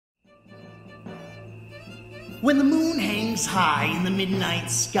When the moon hangs high in the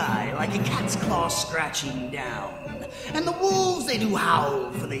midnight sky like a cat's claw scratching down, and the wolves they do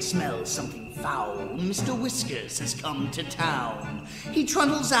howl for they smell something foul, Mr. Whiskers has come to town. He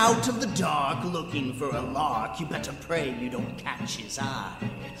trundles out of the dark looking for a lark. You better pray you don't catch his eye,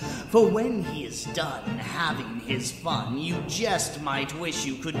 for when he is done having his fun, you just might wish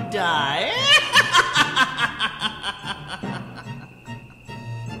you could die.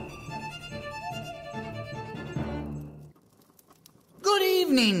 Good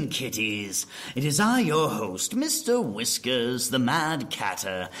evening, kitties. It is I, your host, Mr. Whiskers, the Mad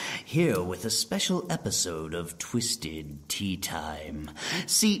Catter, here with a special episode of Twisted Teatime.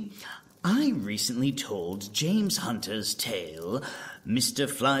 See, I recently told James Hunter's tale, Mr.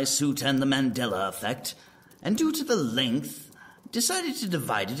 Flysuit and the Mandela Effect, and due to the length, decided to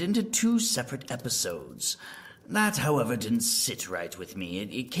divide it into 2 separate episodes. That, however, didn't sit right with me.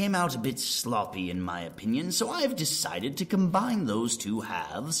 It came out a bit sloppy, in my opinion, so I've decided to combine those 2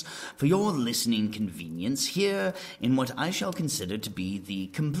 halves for your listening convenience here in what I shall consider to be the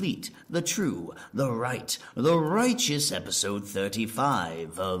complete, the true, the right, the righteous episode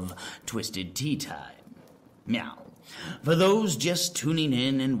 35 of Twisted Teatime. Now, for those just tuning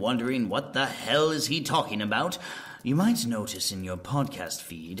in and wondering what the hell is he talking about, you might notice in your podcast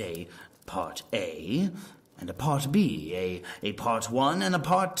feed a Part A and a Part B, a Part 1 and a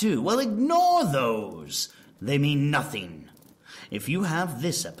Part 2. Well, ignore those. They mean nothing. If you have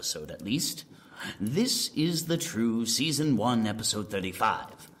this episode, at least, this is the true Season 1, Episode 35.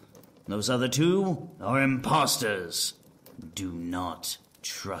 Those other 2 are imposters. Do not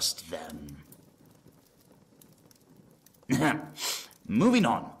trust them. Moving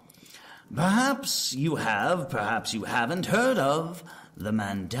on. Perhaps you have, perhaps you haven't heard of the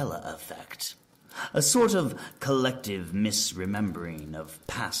Mandela Effect. A sort of collective misremembering of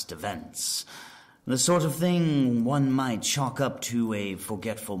past events. The sort of thing one might chalk up to a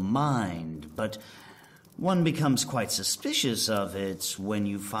forgetful mind, but one becomes quite suspicious of it when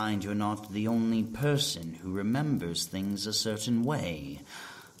you find you're not the only person who remembers things a certain way.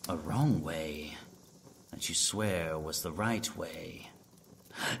 A wrong way that you swear was the right way.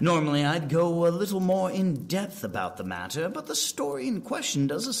 Normally, I'd go a little more in-depth about the matter, but the story in question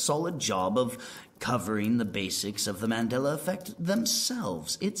does a solid job of covering the basics of the Mandela Effect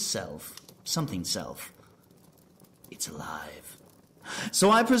themselves, itself, something self. It's alive.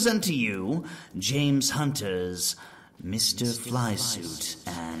 So I present to you James Hunter's Mr. Flysuit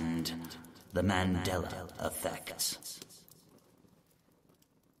and the Mandela Effect.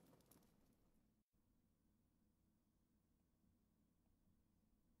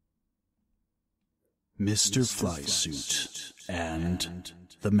 Mr. Flysuit and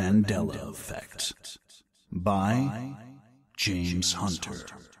the Mandela Effect by James Hunter.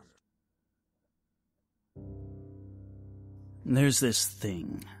 There's this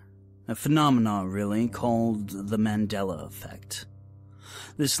thing, a phenomenon really, called the Mandela Effect.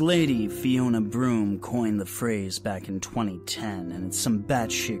 This lady, Fiona Broome, coined the phrase back in 2010, and it's some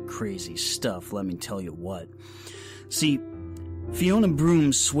batshit crazy stuff, let me tell you what. See, Fiona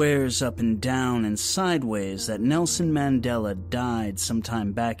Broome swears up and down and sideways that Nelson Mandela died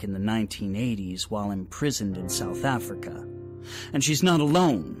sometime back in the 1980s while imprisoned in South Africa. And she's not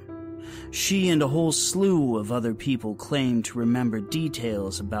alone. She and a whole slew of other people claim to remember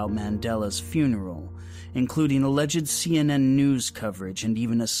details about Mandela's funeral, including alleged CNN news coverage and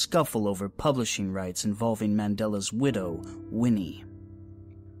even a scuffle over publishing rights involving Mandela's widow, Winnie.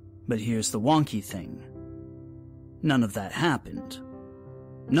 But here's the wonky thing. None of that happened.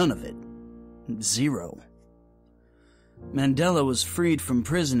 None of it. Zero. Mandela was freed from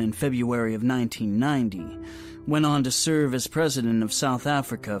prison in February of 1990, went on to serve as president of South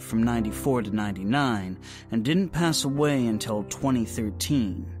Africa from 94 to 99, and didn't pass away until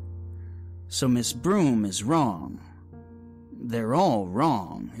 2013. So Miss Broome is wrong. They're all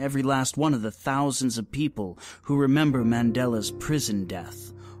wrong, every last one of the thousands of people who remember Mandela's prison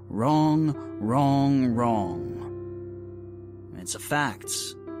death. Wrong, wrong, wrong. It's a fact.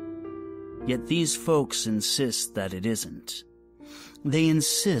 Yet these folks insist that it isn't. They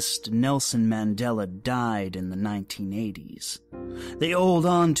insist Nelson Mandela died in the 1980s. They hold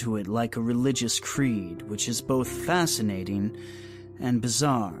on to it like a religious creed, which is both fascinating and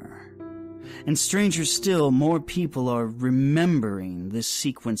bizarre. And stranger still, more people are remembering this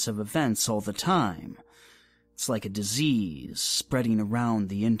sequence of events all the time. It's like a disease spreading around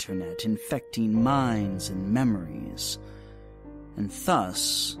the internet, infecting minds and memories. And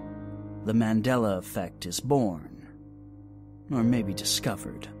thus, the Mandela Effect is born. Or maybe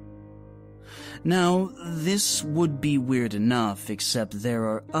discovered. Now, this would be weird enough, except there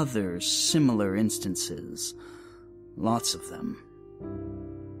are other similar instances. Lots of them.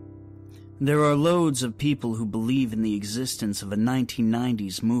 There are loads of people who believe in the existence of a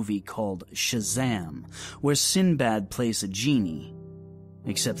 1990s movie called Shazam, where Sinbad plays a genie.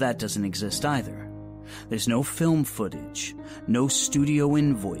 Except that doesn't exist either. There's no film footage, no studio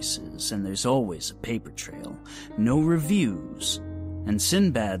invoices, and there's always a paper trail, no reviews, and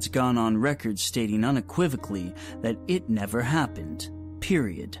Sinbad's gone on record stating unequivocally that it never happened.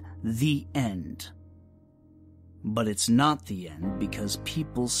 Period. The end. But it's not the end because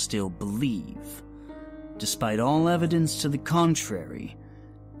people still believe. Despite all evidence to the contrary,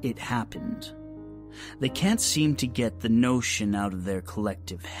 it happened. They can't seem to get the notion out of their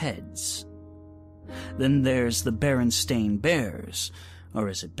collective heads. Then there's the Berenstain Bears, or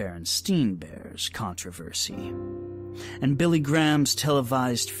is it Berenstein Bears, controversy. And Billy Graham's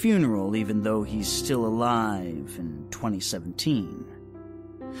televised funeral, even though he's still alive in 2017.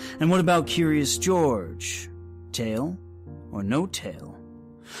 And what about Curious George? Tail or no tail?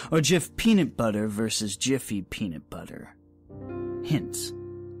 Or Jif Peanut Butter versus Jiffy Peanut Butter? Hint.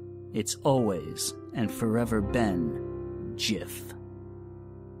 It's always and forever been Jif.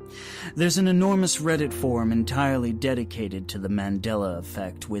 There's an enormous Reddit forum entirely dedicated to the Mandela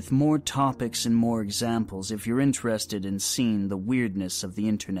Effect, with more topics and more examples if you're interested in seeing the weirdness of the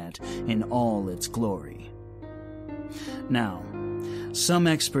internet in all its glory. Now, some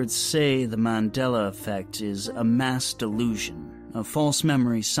experts say the Mandela Effect is a mass delusion, a false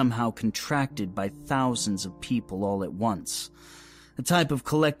memory somehow contracted by thousands of people all at once, a type of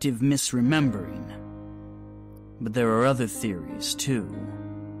collective misremembering. But there are other theories, too.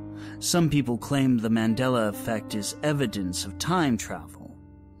 Some people claim the Mandela Effect is evidence of time travel.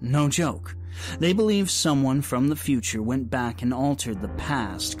 No joke. They believe someone from the future went back and altered the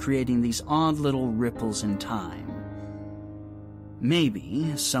past, creating these odd little ripples in time.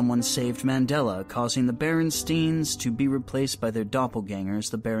 Maybe someone saved Mandela, causing the Berensteins to be replaced by their doppelgangers,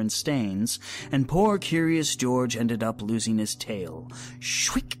 the Berenstains, and poor Curious George ended up losing his tail.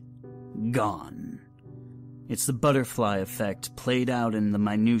 Shwick! Gone. It's the butterfly effect played out in the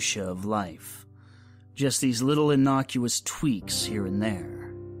minutiae of life. Just these little innocuous tweaks here and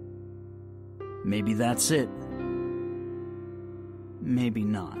there. Maybe that's it. Maybe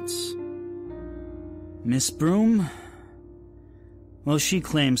not. Miss Broom? Well, she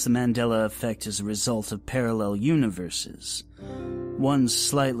claims the Mandela Effect is a result of parallel universes, one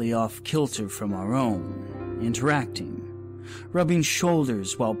slightly off-kilter from our own, interacting, rubbing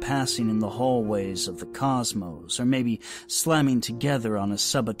shoulders while passing in the hallways of the cosmos, or maybe slamming together on a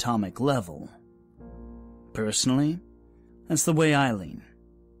subatomic level. Personally, that's the way I lean.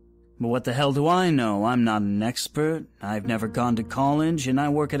 But what the hell do I know? I'm not an expert, I've never gone to college, and I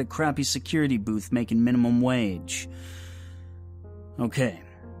work at a crappy security booth making minimum wage. Okay,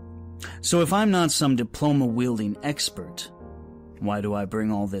 so if I'm not some diploma-wielding expert, why do I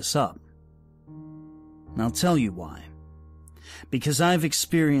bring all this up? I'll tell you why. Because I've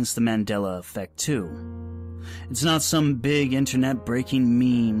experienced the Mandela Effect too. It's not some big internet-breaking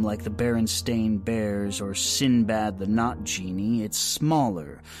meme like the Berenstain Bears or Sinbad the Not Genie. It's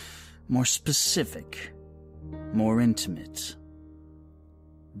smaller, more specific, more intimate.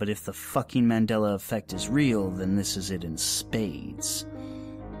 But if the fucking Mandela Effect is real, then this is it in spades.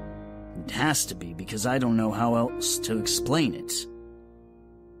 It has to be, because I don't know how else to explain it.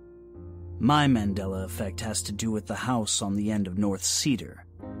 My Mandela Effect has to do with the house on the end of North Cedar.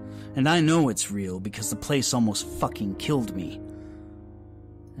 And I know it's real because the place almost fucking killed me.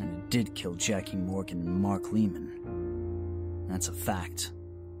 And it did kill Jackie Morgan and Mark Lehman. That's a fact.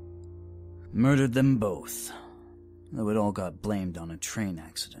 Murdered them both. Though it all got blamed on a train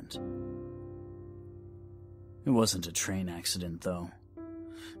accident. It wasn't a train accident, though.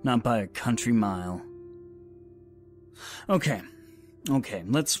 Not by a country mile. Okay,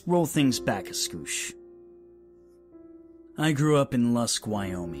 let's roll things back a scoosh. I grew up in Lusk,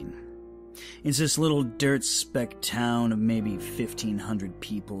 Wyoming. It's this little dirt speck town of maybe 1,500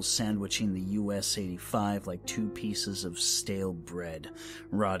 people sandwiching the US 85 like two pieces of stale bread,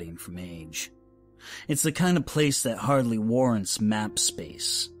 rotting from age. It's the kind of place that hardly warrants map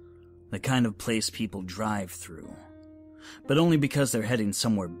space. The kind of place people drive through. But only because they're heading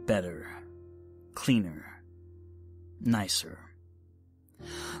somewhere better. Cleaner. Nicer.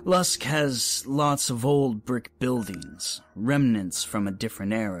 Lusk has lots of old brick buildings, remnants from a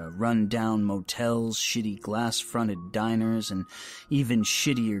different era, run-down motels, shitty glass-fronted diners, and even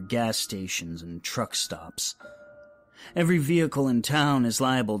shittier gas stations and truck stops. Every vehicle in town is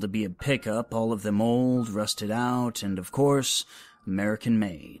liable to be a pickup, all of them old, rusted out, and of course,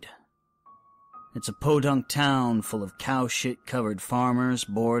 American-made. It's a podunk town full of cow shit-covered farmers,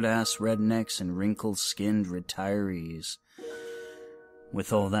 bored-ass rednecks, and wrinkled-skinned retirees.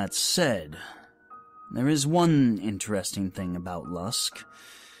 With all that said, there is one interesting thing about Lusk,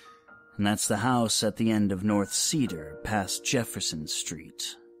 and that's the house at the end of North Cedar, past Jefferson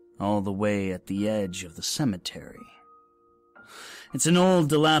Street, all the way at the edge of the cemetery. It's an old,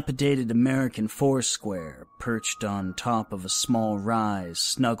 dilapidated American foursquare, perched on top of a small rise,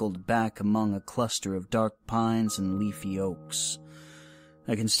 snuggled back among a cluster of dark pines and leafy oaks.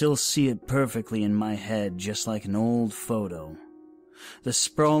 I can still see it perfectly in my head, just like an old photo. The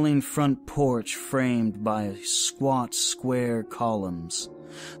sprawling front porch framed by squat, square columns,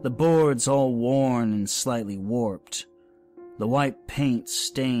 the boards all worn and slightly warped, the white paint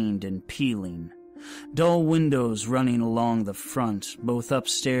stained and peeling, dull windows running along the front, both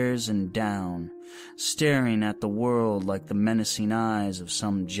upstairs and down, staring at the world like the menacing eyes of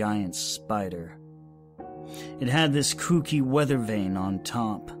some giant spider. It had this kooky weather vane on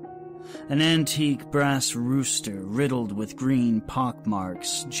top, an antique brass rooster riddled with green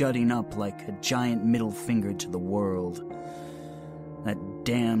pockmarks jutting up like a giant middle finger to the world. That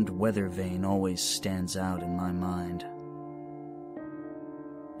damned weather vane always stands out in my mind.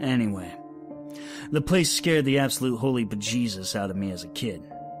 Anyway, the place scared the absolute holy bejesus out of me as a kid.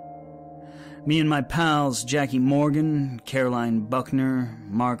 Me and my pals, Jackie Morgan, Caroline Buckner,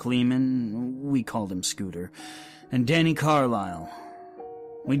 Mark Lehman, we called him Scooter, and Danny Carlisle.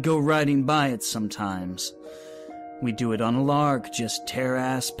 We'd go riding by it sometimes. We'd do it on a lark, just tear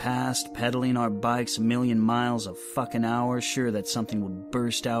ass past, pedaling our bikes a million miles a fucking hour, sure that something would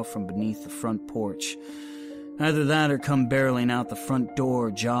burst out from beneath the front porch. Either that or come barreling out the front door,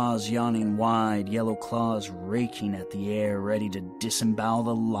 jaws yawning wide, yellow claws raking at the air, ready to disembowel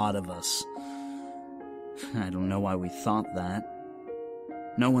the lot of us. I don't know why we thought that.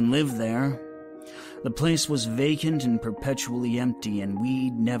 No one lived there. The place was vacant and perpetually empty, and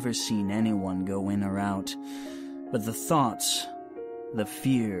we'd never seen anyone go in or out. But the thoughts, the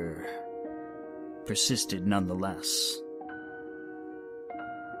fear, persisted nonetheless.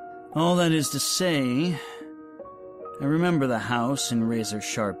 All that is to say, I remember the house in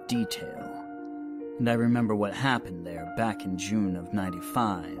razor-sharp detail, and I remember what happened there back in June of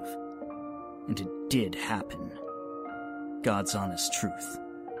 '95. And it did happen. God's honest truth.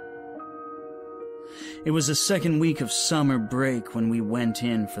 It was the second week of summer break when we went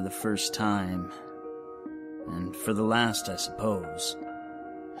in for the first time. And for the last, I suppose.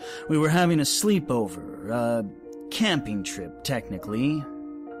 We were having a sleepover, a camping trip, technically,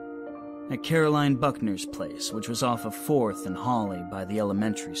 at Caroline Buckner's place, which was off of 4th and Holly by the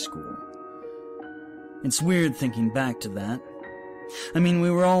elementary school. It's weird thinking back to that. I mean, we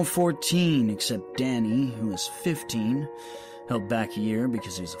were all 14, except Danny, who was 15, held back a year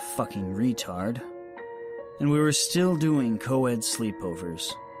because he was a fucking retard. And we were still doing co-ed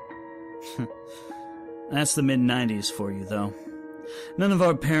sleepovers. That's the mid-90s for you, though. None of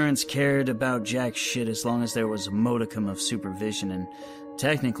our parents cared about jack shit as long as there was a modicum of supervision, and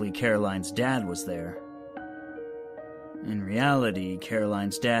technically Caroline's dad was there. In reality,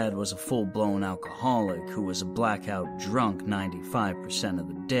 Caroline's dad was a full-blown alcoholic who was a blackout drunk 95% of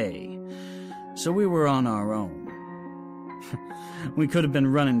the day, so we were on our own. We could have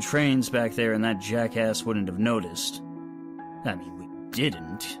been running trains back there and that jackass wouldn't have noticed. I mean, we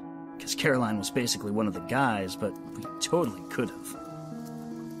didn't, because Caroline was basically one of the guys, but we totally could have.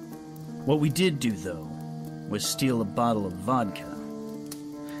 What we did do, though, was steal a bottle of vodka.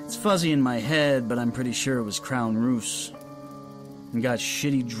 It's fuzzy in my head, but I'm pretty sure it was Crown Roos. And got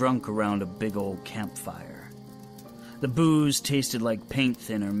shitty drunk around a big old campfire. The booze tasted like paint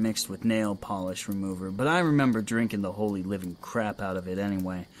thinner mixed with nail polish remover, but I remember drinking the holy living crap out of it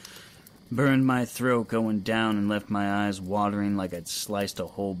anyway. Burned my throat going down and left my eyes watering like I'd sliced a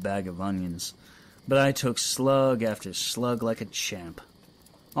whole bag of onions. But I took slug after slug like a champ.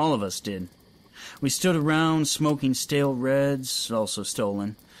 All of us did. We stood around smoking stale reds, also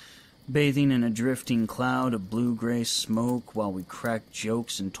stolen, bathing in a drifting cloud of blue-gray smoke while we cracked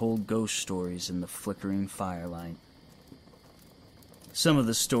jokes and told ghost stories in the flickering firelight. Some of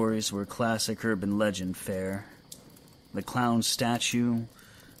the stories were classic urban legend fare. The clown statue,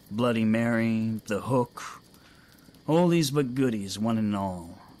 Bloody Mary, the hook, oldies but goodies, one and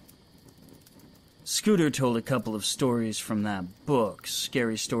all. Scooter told a couple of stories from that book,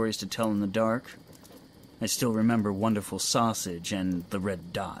 Scary Stories to Tell in the Dark. I still remember Wonderful Sausage and The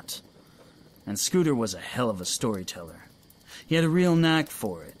Red Dot. And Scooter was a hell of a storyteller. He had a real knack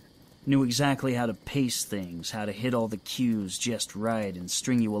for it. Knew exactly how to pace things, how to hit all the cues just right and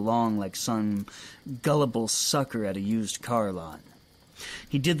string you along like some gullible sucker at a used car lot.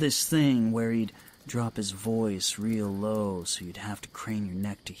 He did this thing where he'd drop his voice real low so you'd have to crane your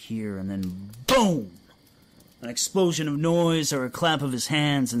neck to hear, and then boom! An explosion of noise or a clap of his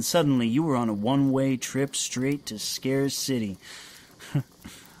hands, and suddenly you were on a one-way trip straight to Scare City.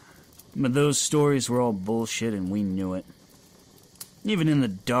 But those stories were all bullshit and we knew it. Even in the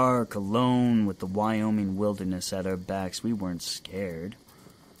dark, alone, with the Wyoming wilderness at our backs, we weren't scared.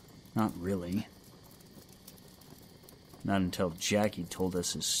 Not really. Not until Jackie told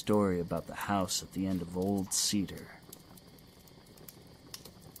us his story about the house at the end of Old Cedar.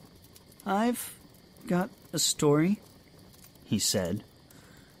 "I've got a story," he said.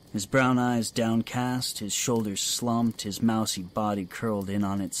 His brown eyes downcast, his shoulders slumped, his mousy body curled in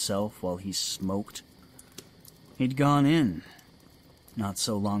on itself while he smoked. He'd gone in, not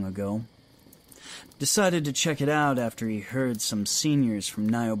so long ago. Decided to check it out after he heard some seniors from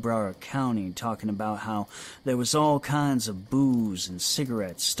Niobrara County talking about how there was all kinds of booze and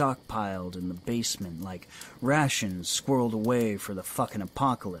cigarettes stockpiled in the basement like rations squirreled away for the fucking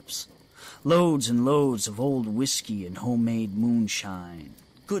apocalypse. Loads and loads of old whiskey and homemade moonshine.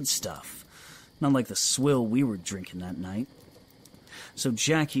 Good stuff. Not like the swill we were drinking that night. So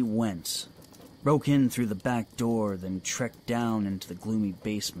Jackie went, broke in through the back door, then trekked down into the gloomy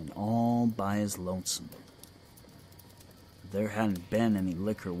basement all by his lonesome. There hadn't been any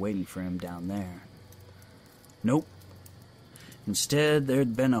liquor waiting for him down there. Nope. Instead,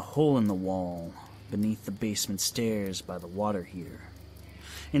 there'd been a hole in the wall beneath the basement stairs by the water heater.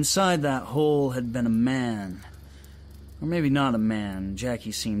 Inside that hole had been a man. Or maybe not a man.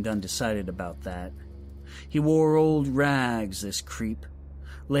 Jackie seemed undecided about that. He wore old rags, this creep.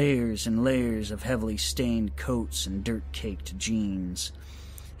 Layers and layers of heavily stained coats and dirt-caked jeans.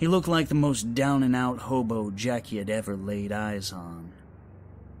 He looked like the most down-and-out hobo Jackie had ever laid eyes on.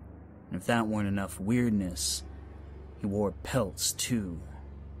 And if that weren't enough weirdness, he wore pelts, too.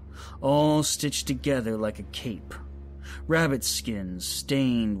 All stitched together like a cape. Rabbit skins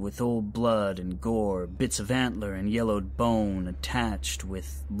stained with old blood and gore, bits of antler and yellowed bone attached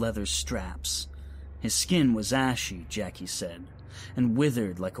with leather straps. His skin was ashy, Jackie said, and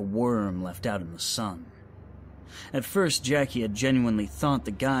withered like a worm left out in the sun. At first, Jackie had genuinely thought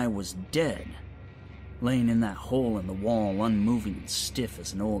the guy was dead, laying in that hole in the wall, unmoving and stiff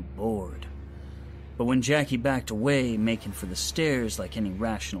as an old board. But when Jackie backed away, making for the stairs like any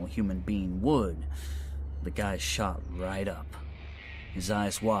rational human being would, the guy shot right up, his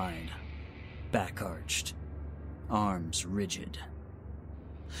eyes wide, back arched, arms rigid.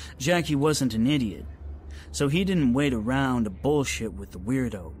 Jackie wasn't an idiot, so he didn't wait around to bullshit with the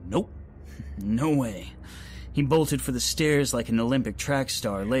weirdo. Nope, no way. He bolted for the stairs like an Olympic track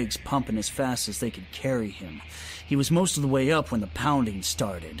star, legs pumping as fast as they could carry him. He was most of the way up when the pounding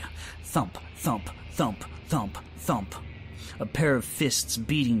started. Thump, thump, thump, thump, thump. A pair of fists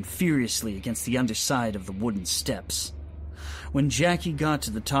beating furiously against the underside of the wooden steps. When Jackie got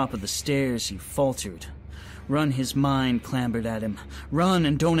to the top of the stairs, he faltered. Run, his mind clambered at him. Run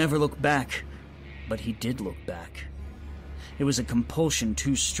and don't ever look back. But he did look back. It was a compulsion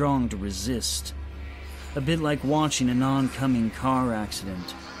too strong to resist. A bit like watching an oncoming car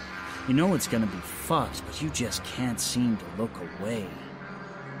accident. You know it's gonna be fucked, but you just can't seem to look away.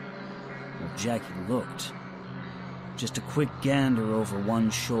 Well, Jackie looked. Just a quick gander over one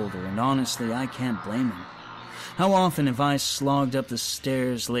shoulder, and honestly, I can't blame him. How often have I slogged up the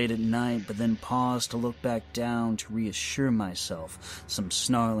stairs late at night, but then paused to look back down to reassure myself some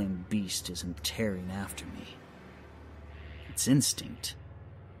snarling beast isn't tearing after me? It's instinct.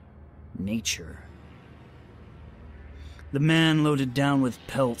 Nature. The man loaded down with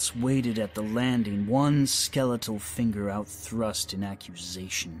pelts waited at the landing, one skeletal finger out thrust in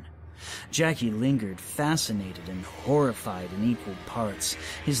accusation. Jackie lingered, fascinated and horrified in equal parts,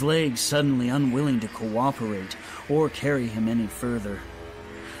 his legs suddenly unwilling to cooperate or carry him any further.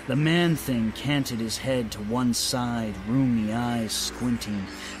 The man-thing canted his head to one side, roomy eyes squinting,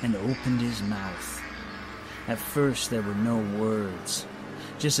 and opened his mouth. At first there were no words,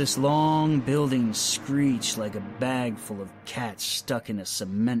 just this long building screech like a bag full of cats stuck in a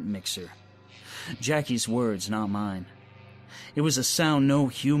cement mixer. Jackie's words, not mine. It was a sound no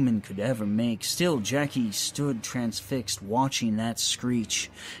human could ever make. Still, Jackie stood transfixed, watching that screech.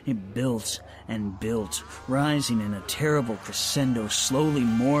 It built and built, rising in a terrible crescendo, slowly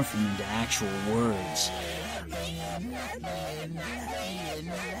morphing into actual words.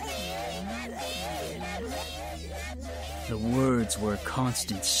 The words were a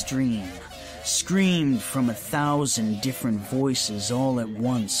constant stream, screamed from 1,000 different voices all at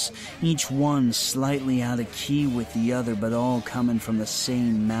once, each one slightly out of key with the other, but all coming from the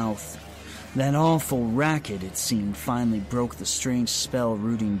same mouth. That awful racket, it seemed, finally broke the strange spell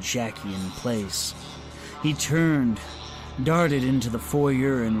rooting Jackie in place. He turned, darted into the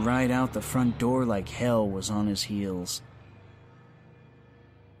foyer, and right out the front door like hell was on his heels.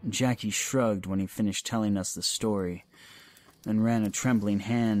 Jackie shrugged when he finished telling us the story, and ran a trembling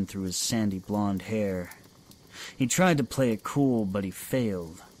hand through his sandy blonde hair. He tried to play it cool, but he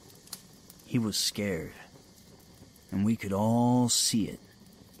failed. He was scared, and we could all see it.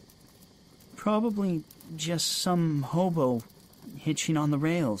 "Probably just some hobo hitching on the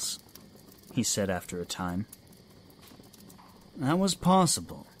rails," he said after a time. That was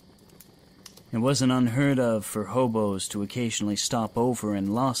possible. It wasn't unheard of for hobos to occasionally stop over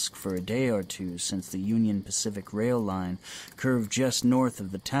in Lusk for a day or two, since the Union Pacific Rail line curved just north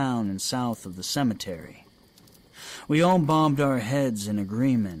of the town and south of the cemetery. We all bobbed our heads in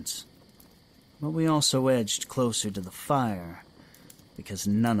agreement, but we also edged closer to the fire, because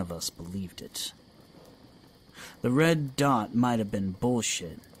none of us believed it. The red dot might have been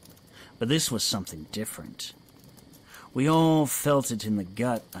bullshit, but this was something different. We all felt it in the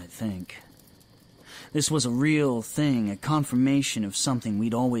gut, I think. This was a real thing, a confirmation of something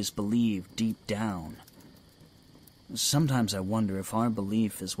we'd always believed deep down. Sometimes I wonder if our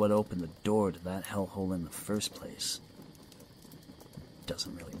belief is what opened the door to that hellhole in the first place.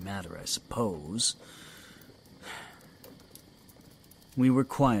 Doesn't really matter, I suppose. We were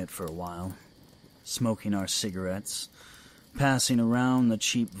quiet for a while, smoking our cigarettes, passing around the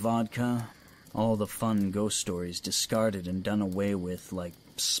cheap vodka, all the fun ghost stories discarded and done away with like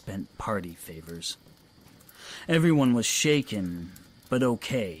spent party favors. Everyone was shaken, but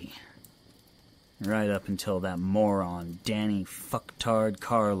okay. Right up until that moron Danny Fucktard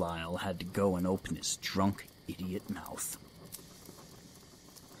Carlyle had to go and open his drunk idiot mouth.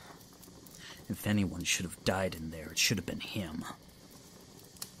 If anyone should have died in there, it should have been him.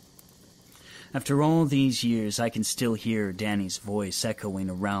 After all these years, I can still hear Danny's voice echoing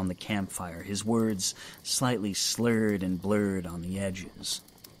around the campfire, his words slightly slurred and blurred on the edges.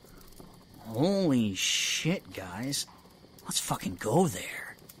 "Holy shit, guys. Let's fucking go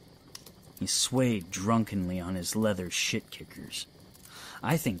there." He swayed drunkenly on his leather shit-kickers.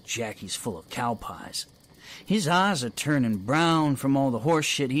 I think Jackie's full of cow pies. His eyes are turning brown from all the horse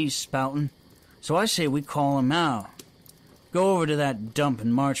shit he's spouting, so I say we call him out. Go over to that dump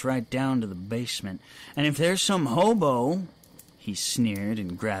and march right down to the basement. And if there's some hobo," he sneered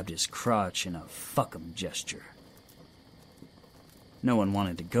and grabbed his crotch in a fuck 'em gesture. No one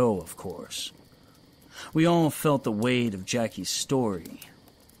wanted to go, of course. We all felt the weight of Jackie's story,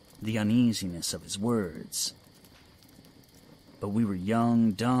 the uneasiness of his words. But we were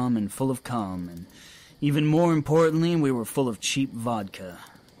young, dumb, and full of cum, and even more importantly, we were full of cheap vodka.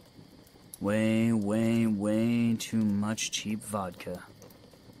 Way, way, way too much cheap vodka.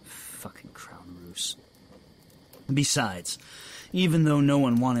 Fucking Crown Roos. Besides, even though no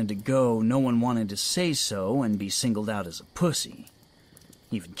one wanted to go, no one wanted to say so and be singled out as a pussy.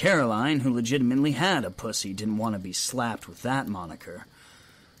 Even Caroline, who legitimately had a pussy, didn't want to be slapped with that moniker.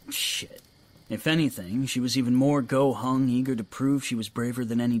 Shit. If anything, she was even more go-hung, eager to prove she was braver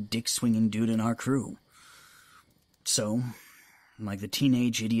than any dick-swinging dude in our crew. So, like the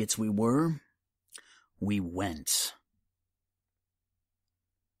teenage idiots we were, we went.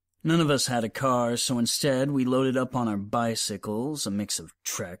 None of us had a car, so instead we loaded up on our bicycles, a mix of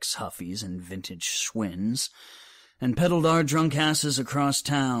Treks, Huffies, and vintage Schwinn's, and pedaled our drunk asses across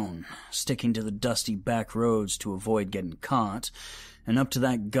town, sticking to the dusty back roads to avoid getting caught, and up to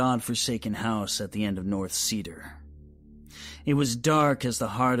that godforsaken house at the end of North Cedar. It was dark as the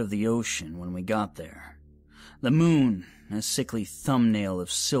heart of the ocean when we got there. The moon, a sickly thumbnail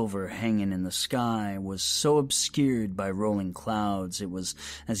of silver hanging in the sky, was so obscured by rolling clouds it was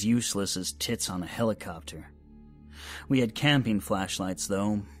as useless as tits on a helicopter. We had camping flashlights,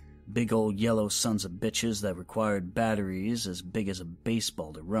 though, big old yellow sons of bitches that required batteries as big as a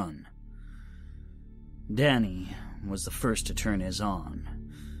baseball to run. Danny was the first to turn his on,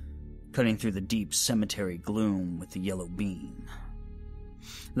 cutting through the deep cemetery gloom with the yellow beam.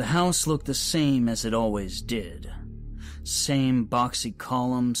 The house looked the same as it always did. Same boxy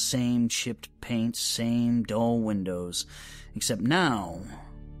columns, same chipped paint, same dull windows, except now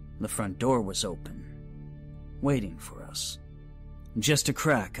the front door was open, waiting for us. Just a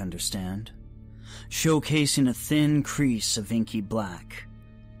crack, understand? Showcasing a thin crease of inky black.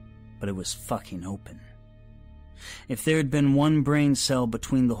 But it was fucking open. If there had been one brain cell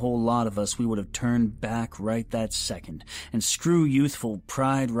between the whole lot of us, we would have turned back right that second, and screw youthful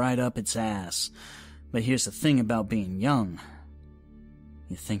pride right up its ass. But here's the thing about being young.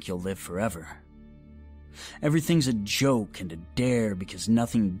 You think you'll live forever. Everything's a joke and a dare because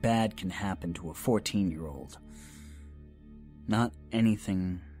nothing bad can happen to a 14-year-old. Not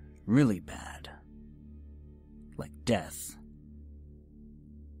anything really bad. Like death.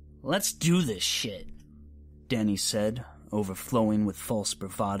 "Let's do this shit," Danny said, overflowing with false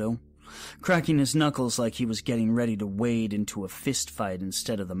bravado, cracking his knuckles like he was getting ready to wade into a fistfight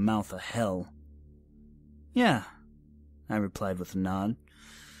instead of the mouth of hell. "Yeah," I replied with a nod,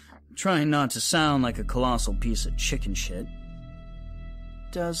 trying not to sound like a colossal piece of chicken shit.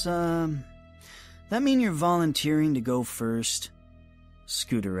 "Does, that mean you're volunteering to go first?"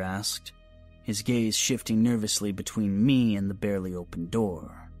 Scooter asked, his gaze shifting nervously between me and the barely open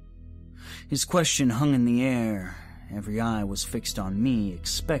door. His question hung in the air. Every eye was fixed on me,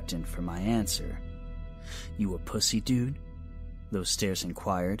 expectant for my answer. "You a pussy, dude?" those stares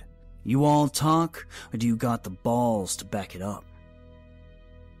inquired. "You all talk, or do you got the balls to back it up?"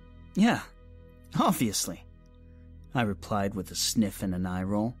 "Yeah, obviously," I replied with a sniff and an eye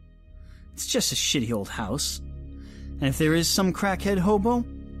roll. "It's just a shitty old house. And if there is some crackhead hobo..."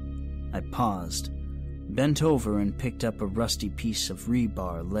 I paused, bent over and picked up a rusty piece of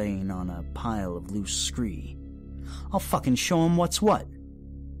rebar laying on a pile of loose scree. "I'll fucking show him what's what."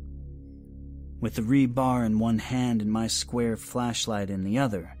 With the rebar in one hand and my square flashlight in the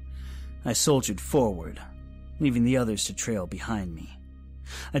other, I soldiered forward, leaving the others to trail behind me.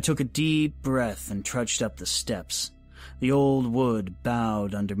 I took a deep breath and trudged up the steps. The old wood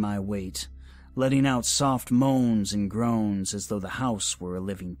bowed under my weight, letting out soft moans and groans as though the house were a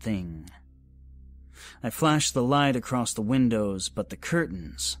living thing. I flashed the light across the windows, but the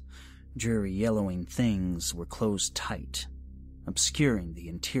curtains, dreary yellowing things, were closed tight, obscuring the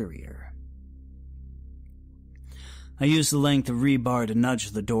interior. I used the length of rebar to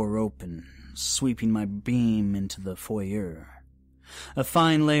nudge the door open, sweeping my beam into the foyer. A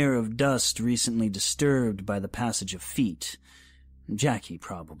fine layer of dust recently disturbed by the passage of feet, Jackie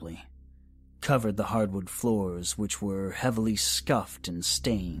probably, covered the hardwood floors, which were heavily scuffed and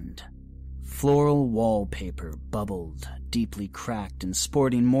stained. Floral wallpaper bubbled, deeply cracked and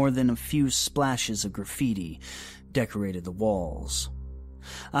sporting more than a few splashes of graffiti, decorated the walls.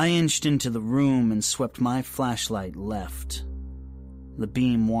 I inched into the room and swept my flashlight left. The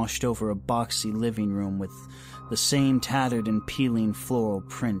beam washed over a boxy living room with the same tattered and peeling floral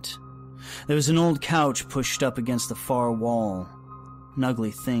print. There was an old couch pushed up against the far wall, an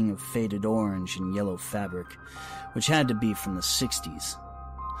ugly thing of faded orange and yellow fabric, which had to be from the 60s.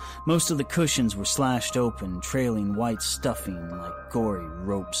 Most of the cushions were slashed open, trailing white stuffing like gory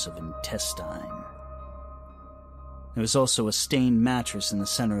ropes of intestine. There was also a stained mattress in the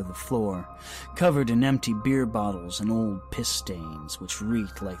center of the floor, covered in empty beer bottles and old piss stains, which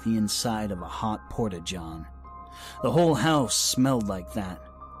reeked like the inside of a hot porta-john. The whole house smelled like that.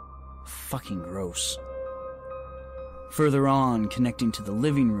 Fucking gross. Further on, connecting to the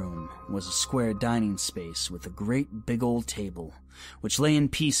living room, was a square dining space with a great big old table, which lay in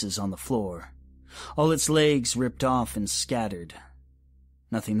pieces on the floor, all its legs ripped off and scattered.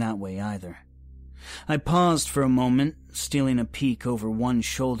 Nothing that way either. I paused for a moment, stealing a peek over one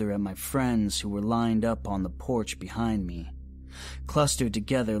shoulder at my friends who were lined up on the porch behind me, clustered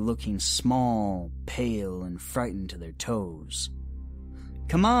together looking small, pale, and frightened to their toes.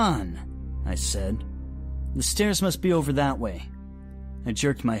 "Come on," I said. "The stairs must be over that way." I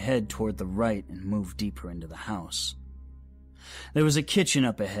jerked my head toward the right and moved deeper into the house. There was a kitchen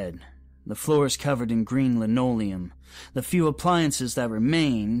up ahead, the floors covered in green linoleum. The few appliances that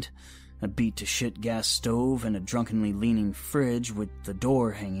remained, a beat-to-shit gas stove and a drunkenly leaning fridge with the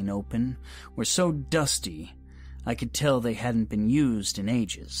door hanging open, were so dusty I could tell they hadn't been used in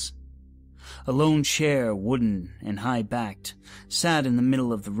ages. A lone chair, wooden and high-backed, sat in the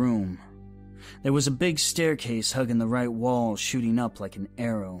middle of the room. There was a big staircase hugging the right wall, shooting up like an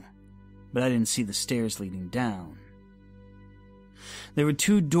arrow, but I didn't see the stairs leading down. There were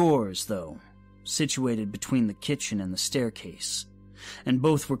two doors, though, situated between the kitchen and the staircase, and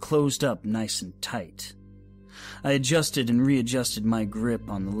both were closed up nice and tight. I adjusted and readjusted my grip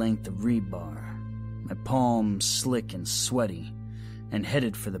on the length of rebar, my palms slick and sweaty, and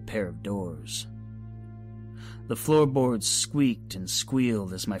headed for the pair of doors. The floorboards squeaked and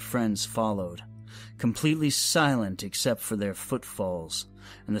squealed as my friends followed, completely silent except for their footfalls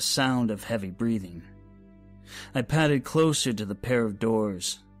and the sound of heavy breathing. I padded closer to the pair of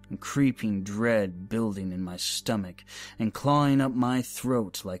doors, a creeping dread building in my stomach and clawing up my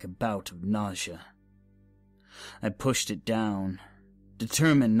throat like a bout of nausea. I pushed it down,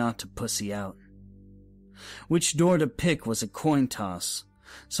 determined not to pussy out. Which door to pick was a coin toss,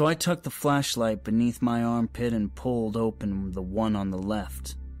 so I tucked the flashlight beneath my armpit and pulled open the one on the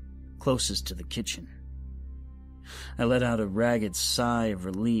left, closest to the kitchen. I let out a ragged sigh of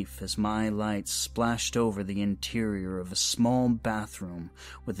relief as my light splashed over the interior of a small bathroom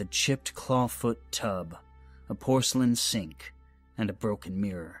with a chipped clawfoot tub, a porcelain sink, and a broken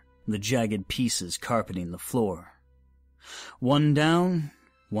mirror, the jagged pieces carpeting the floor. One down,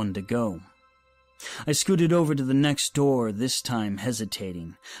 one to go. I scooted over to the next door, this time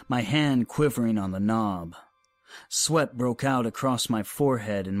hesitating, my hand quivering on the knob. Sweat broke out across my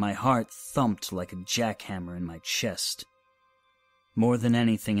forehead and my heart thumped like a jackhammer in my chest. More than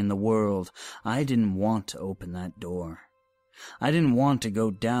anything in the world, I didn't want to open that door. I didn't want to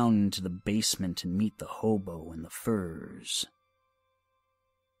go down into the basement and meet the hobo in the furs.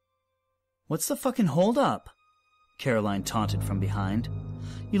 "What's the fucking hold-up?" Caroline taunted from behind.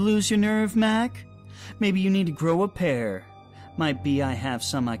 "You lose your nerve, Mac? Maybe you need to grow a pair. Might be I have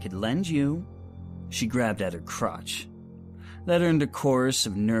some I could lend you." She grabbed at her crotch. That earned a chorus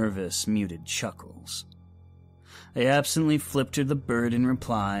of nervous, muted chuckles. I absently flipped her the bird in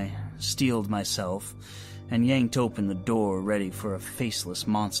reply, steeled myself, and yanked open the door ready for a faceless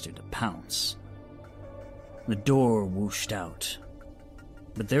monster to pounce. The door whooshed out.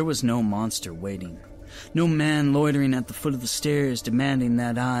 But there was no monster waiting. No man loitering at the foot of the stairs demanding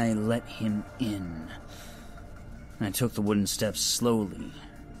that I let him in. I took the wooden steps slowly,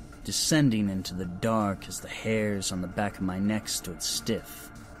 descending into the dark as the hairs on the back of my neck stood stiff.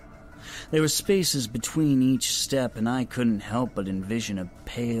 There were spaces between each step, and I couldn't help but envision a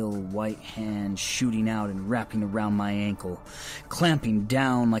pale white hand shooting out and wrapping around my ankle, clamping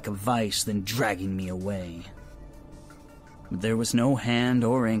down like a vice, then dragging me away. But there was no hand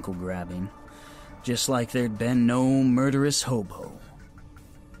or ankle grabbing, just like there'd been no murderous hobo.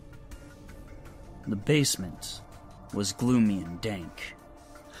 The basement was gloomy and dank,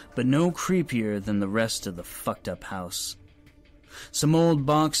 but no creepier than the rest of the fucked-up house. Some old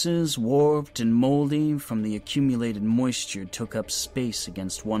boxes, warped and moldy from the accumulated moisture, took up space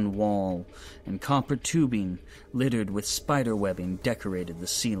against one wall, and copper tubing littered with spider webbing decorated the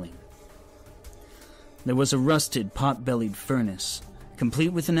ceiling. There was a rusted pot-bellied furnace,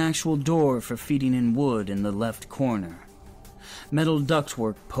 complete with an actual door for feeding in wood in the left corner. Metal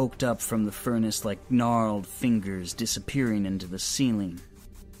ductwork poked up from the furnace like gnarled fingers disappearing into the ceiling.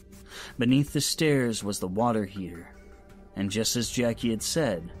 Beneath the stairs was the water heater, and just as Jackie had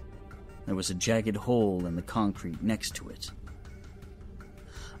said, there was a jagged hole in the concrete next to it.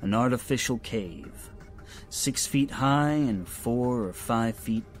 An artificial cave, 6 feet high and 4 or 5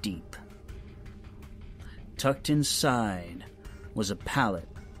 feet deep. Tucked inside was a pallet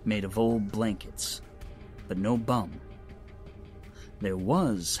made of old blankets, but no bum. There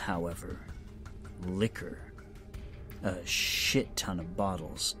was, however, liquor. A shit ton of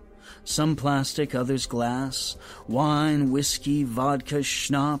bottles. Some plastic, others glass. Wine, whiskey, vodka,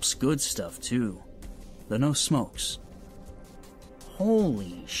 schnapps, good stuff too. Though no smokes.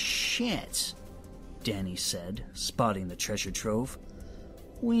 "Holy shit," Danny said, spotting the treasure trove.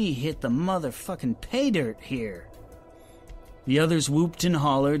 "We hit the motherfucking pay dirt here." The others whooped and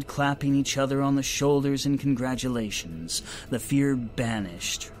hollered, clapping each other on the shoulders in congratulations, the fear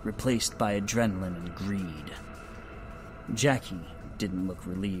banished, replaced by adrenaline and greed. Jackie didn't look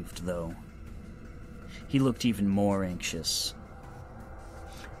relieved, though. He looked even more anxious.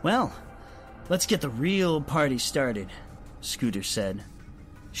 "Well, let's get the real party started," Scooter said,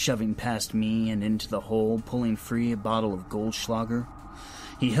 shoving past me and into the hole, pulling free a bottle of Goldschlager.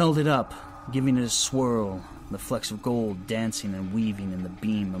 He held it up, giving it a swirl, the flecks of gold dancing and weaving in the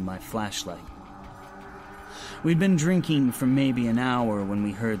beam of my flashlight. We'd been drinking for maybe an hour when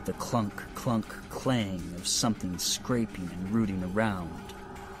we heard the clunk, clunk, clang of something scraping and rooting around.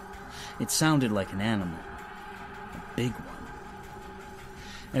 It sounded like an animal, a big one.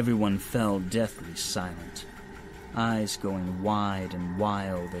 Everyone fell deathly silent, eyes going wide and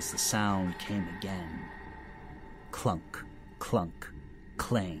wild as the sound came again. Clunk, clunk,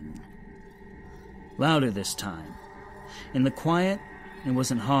 clang. Louder this time. In the quiet, it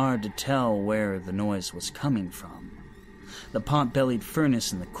wasn't hard to tell where the noise was coming from. The pot-bellied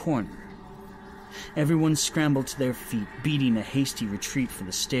furnace in the corner. Everyone scrambled to their feet, beating a hasty retreat for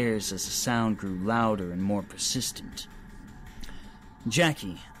the stairs as the sound grew louder and more persistent.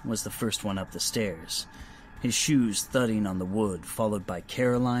 Jackie was the first one up the stairs, his shoes thudding on the wood, followed by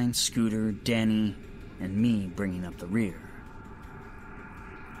Caroline, Scooter, Danny, and me bringing up the rear.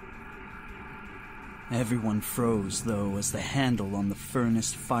 Everyone froze, though, as the handle on the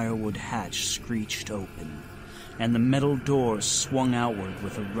furnace firewood hatch screeched open, and the metal door swung outward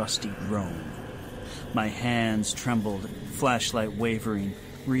with a rusty groan. My hands trembled, flashlight wavering,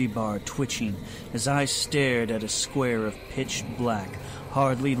 rebar twitching, as I stared at a square of pitch black,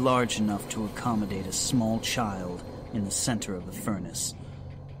 hardly large enough to accommodate a small child, in the center of the furnace.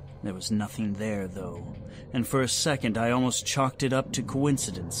 There was nothing there, though, and for a second I almost chalked it up to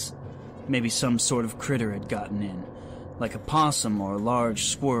coincidence. Maybe some sort of critter had gotten in, like a possum or a large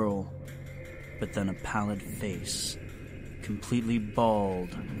squirrel. But then a pallid face, completely bald,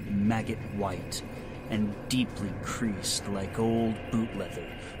 maggot white, and deeply creased like old boot leather,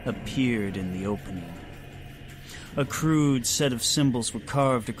 appeared in the opening. A crude set of symbols were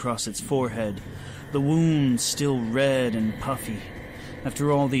carved across its forehead, the wound still red and puffy.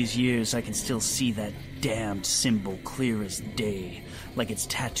 After all these years, I can still see that damned symbol clear as day, like it's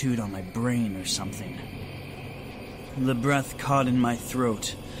tattooed on my brain or something. The breath caught in my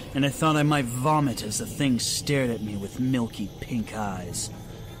throat, and I thought I might vomit as the thing stared at me with milky pink eyes.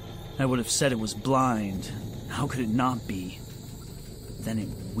 I would have said it was blind. How could it not be? But then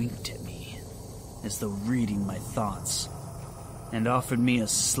it winked at me, as though reading my thoughts, and offered me a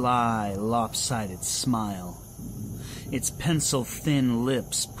sly, lopsided smile. Its pencil-thin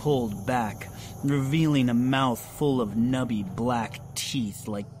lips pulled back, revealing a mouth full of nubby black teeth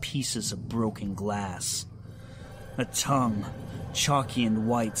like pieces of broken glass. A tongue, chalky and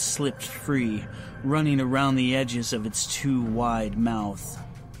white, slipped free, running around the edges of its too wide mouth.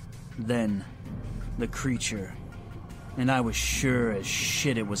 Then, the creature, and I was sure as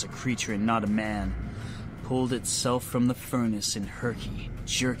shit it was a creature and not a man, pulled itself from the furnace in herky,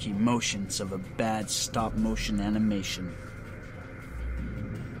 jerky motions of a bad stop-motion animation.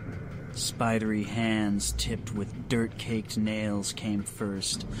 Spidery hands tipped with dirt-caked nails came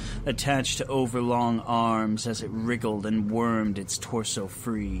first, attached to overlong arms as it wriggled and wormed its torso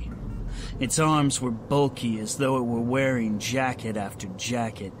free. Its arms were bulky as though it were wearing jacket after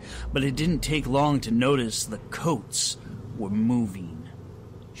jacket, but it didn't take long to notice the coats were moving,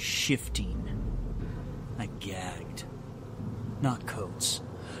 shifting. I gagged. Not coats,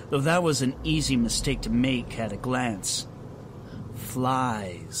 though that was an easy mistake to make at a glance.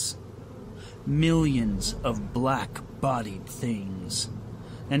 Flies. Millions of black-bodied things.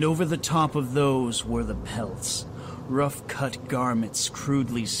 And over the top of those were the pelts, rough-cut garments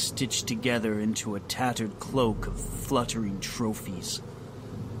crudely stitched together into a tattered cloak of fluttering trophies.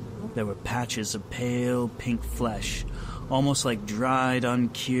 There were patches of pale pink flesh, almost like dried,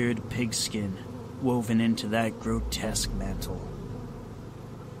 uncured pigskin, woven into that grotesque mantle.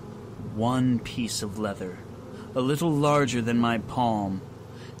 One piece of leather, a little larger than my palm,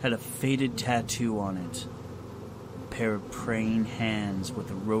 had a faded tattoo on it. A pair of praying hands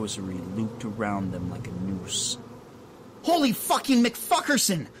with a rosary looped around them like a noose. "Holy fucking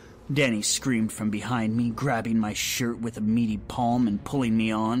McFuckerson!" Danny screamed from behind me, grabbing my shirt with a meaty palm and pulling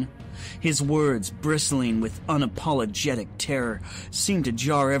me on. His words, bristling with unapologetic terror, seemed to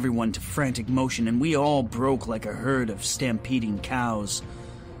jar everyone to frantic motion, and we all broke like a herd of stampeding cows.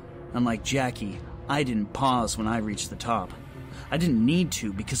 Unlike Jackie, I didn't pause when I reached the top. I didn't need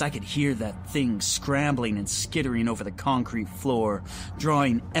to, because I could hear that thing scrambling and skittering over the concrete floor,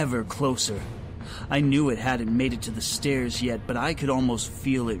 drawing ever closer. I knew it hadn't made it to the stairs yet, but I could almost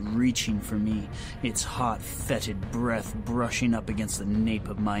feel it reaching for me, its hot, fetid breath brushing up against the nape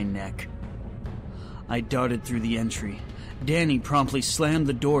of my neck. I darted through the entry. Danny promptly slammed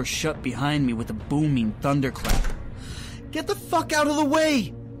the door shut behind me with a booming thunderclap. "Get the fuck out of the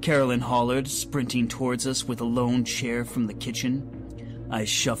way!" Carolyn hollered, sprinting towards us with a lone chair from the kitchen. I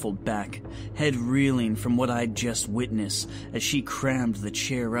shuffled back, head reeling from what I'd just witnessed as she crammed the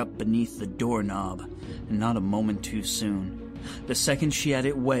chair up beneath the doorknob, and not a moment too soon. The second she had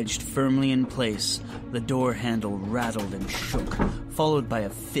it wedged firmly in place, the door handle rattled and shook, followed by a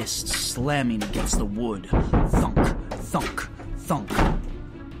fist slamming against the wood. Thunk, thunk, thunk.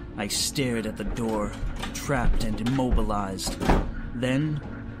 I stared at the door, trapped and immobilized. Then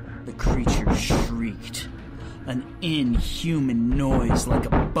the creature shrieked. An inhuman noise like a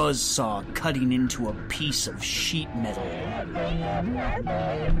buzzsaw cutting into a piece of sheet metal.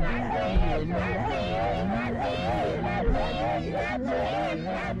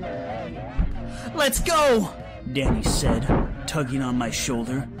 "Let's go!" Danny said, tugging on my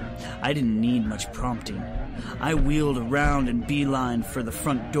shoulder. I didn't need much prompting. I wheeled around and beelined for the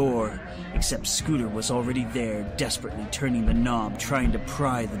front door, except Scooter was already there, desperately turning the knob, trying to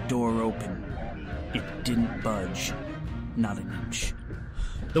pry the door open. It didn't budge. Not an inch.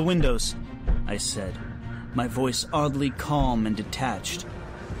 "The windows," I said, my voice oddly calm and detached.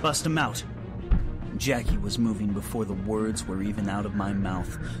 "Bust 'em out." Jackie was moving before the words were even out of my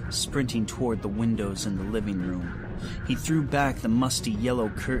mouth, sprinting toward the windows in the living room. He threw back the musty yellow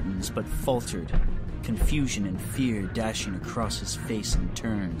curtains, but faltered, confusion and fear dashing across his face in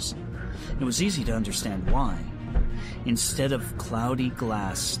turns. It was easy to understand why. Instead of cloudy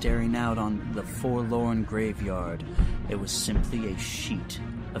glass staring out on the forlorn graveyard, it was simply a sheet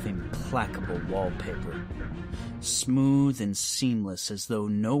of implacable wallpaper, smooth and seamless as though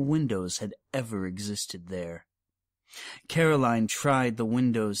no windows had ever existed there. Caroline tried the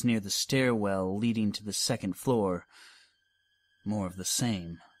windows near the stairwell leading to the second floor. More of the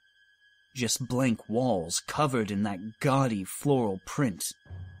same. Just blank walls covered in that gaudy floral print.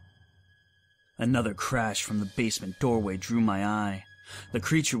 Another crash from the basement doorway drew my eye. The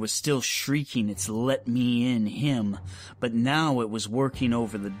creature was still shrieking its "let me in" hymn, but now it was working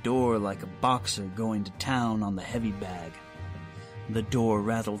over the door like a boxer going to town on the heavy bag. The door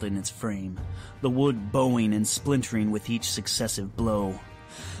rattled in its frame, the wood bowing and splintering with each successive blow.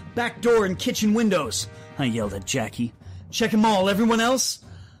 "Back door and kitchen windows!" I yelled at Jackie. "Check 'em all, everyone else?"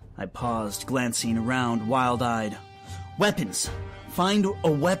 I paused, glancing around, wild-eyed. "Weapons! Find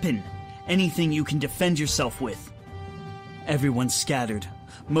a weapon! Anything you can defend yourself with." Everyone scattered,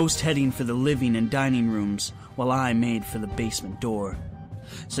 most heading for the living and dining rooms, while I made for the basement door.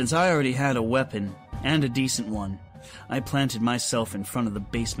 Since I already had a weapon, and a decent one, I planted myself in front of the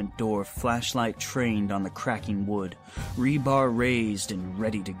basement door, flashlight trained on the cracking wood, rebar raised and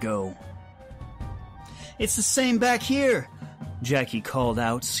ready to go. "It's the same back here," Jackie called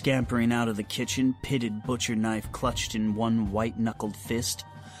out, scampering out of the kitchen, pitted butcher knife clutched in one white-knuckled fist.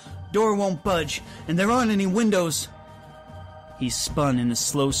 "Door won't budge, and there aren't any windows." He spun in a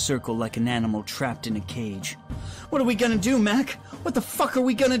slow circle like an animal trapped in a cage. "What are we gonna do, Mac? What the fuck are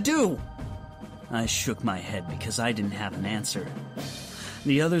we gonna do?" I shook my head because I didn't have an answer.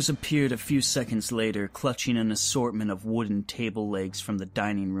 The others appeared a few seconds later, clutching an assortment of wooden table legs from the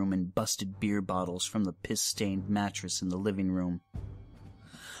dining room and busted beer bottles from the piss-stained mattress in the living room.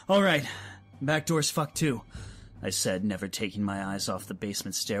 "All right, back door's fucked too," I said, never taking my eyes off the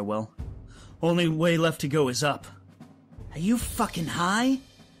basement stairwell. "Only way left to go is up." "Are you fucking high?"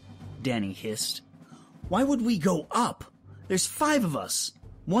 Danny hissed. "Why would we go up? There's 5 of us,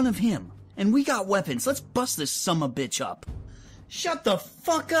 1 of him, and we got weapons. Let's bust this summa-bitch up." "Shut the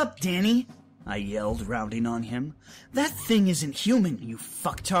fuck up, Danny!" I yelled, rounding on him. "That thing isn't human, you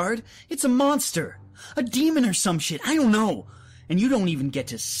fucktard. It's a monster. A demon or some shit, I don't know. And you don't even get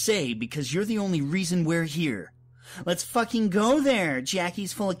to say because you're the only reason we're here. Let's fucking go there.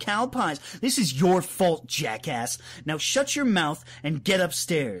 Jackie's full of cow pies. This is your fault, jackass. Now shut your mouth and get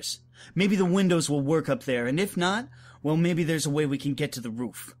upstairs. Maybe the windows will work up there, and if not, well, maybe there's a way we can get to the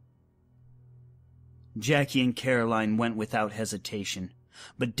roof." Jackie and Caroline went without hesitation,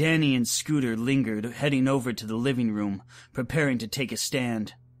 but Danny and Scooter lingered, heading over to the living room, preparing to take a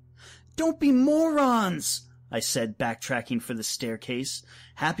stand. "Don't be morons!" I said, backtracking for the staircase,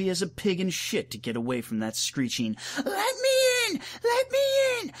 happy as a pig in shit to get away from that screeching, "Let me in! Let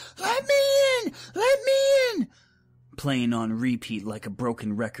me in! Let me in! Let me in!" playing on repeat like a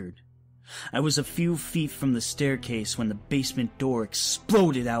broken record. I was a few feet from the staircase when the basement door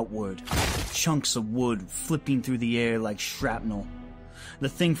exploded outward, chunks of wood flipping through the air like shrapnel. The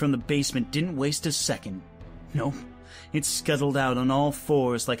thing from the basement didn't waste a second. Nope. It scuttled out on all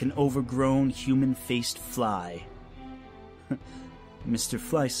fours like an overgrown, human-faced fly. Mr.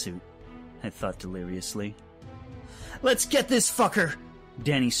 Flysuit, I thought deliriously. "Let's get this fucker!"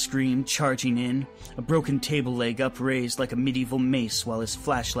 Danny screamed, charging in, a broken table leg upraised like a medieval mace while his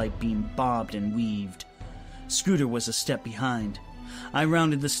flashlight beam bobbed and weaved. Scooter was a step behind. I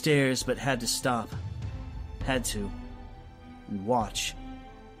rounded the stairs but had to stop. Had to. And watch.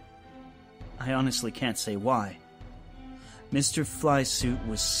 I honestly can't say why. Mr. Flysuit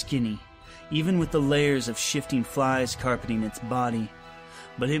was skinny, even with the layers of shifting flies carpeting its body,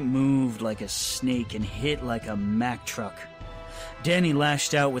 but it moved like a snake and hit like a Mack truck. Danny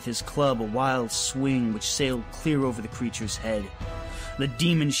lashed out with his club, a wild swing which sailed clear over the creature's head. The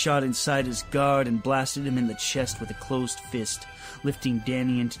demon shot inside his guard and blasted him in the chest with a closed fist, lifting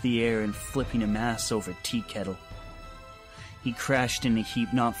Danny into the air and flipping him ass over tea kettle. He crashed in a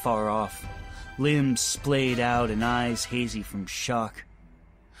heap not far off, limbs splayed out and eyes hazy from shock.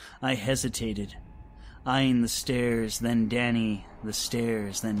 I hesitated, eyeing the stairs, then Danny, the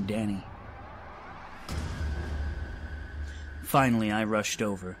stairs, then Danny. Finally, I rushed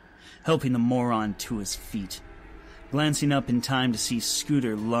over, helping the moron to his feet, glancing up in time to see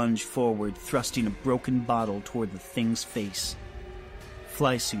Scooter lunge forward, thrusting a broken bottle toward the thing's face.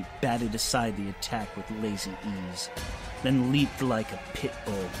 Flysuit batted aside the attack with lazy ease, then leaped like a pit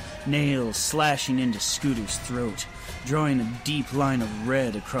bull, nails slashing into Scooter's throat, drawing a deep line of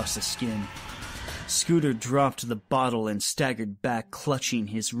red across the skin. Scooter dropped the bottle and staggered back, clutching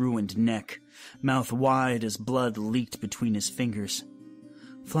his ruined neck, mouth wide as blood leaked between his fingers.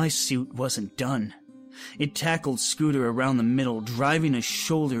 Flysuit wasn't done. It tackled Scooter around the middle, driving a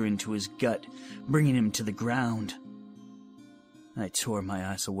shoulder into his gut, bringing him to the ground. I tore my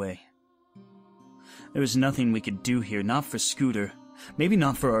eyes away. There was nothing we could do here, not for Scooter, maybe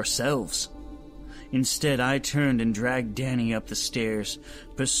not for ourselves. Instead, I turned and dragged Danny up the stairs,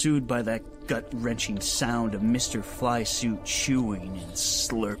 pursued by that gut-wrenching sound of Mr. Flysuit chewing and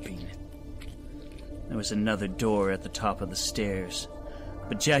slurping. There was another door at the top of the stairs,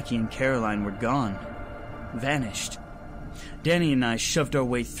 but Jackie and Caroline were gone, vanished. Danny and I shoved our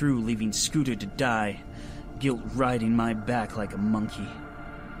way through, leaving Scooter to die, guilt riding my back like a monkey.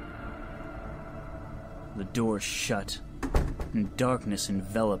 The door shut, and darkness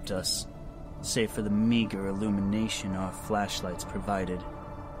enveloped us, save for the meager illumination our flashlights provided.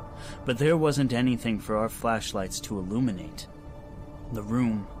 But there wasn't anything for our flashlights to illuminate. The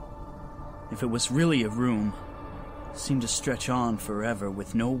room, if it was really a room, seemed to stretch on forever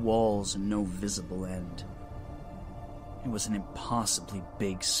with no walls and no visible end. It was an impossibly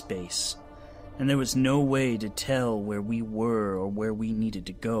big space, and there was no way to tell where we were or where we needed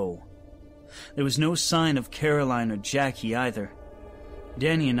to go. There was no sign of Caroline or Jackie either.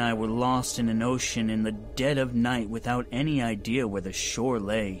 Danny and I were lost in an ocean in the dead of night without any idea where the shore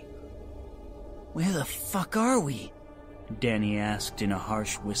lay. "Where the fuck are we?" Danny asked in a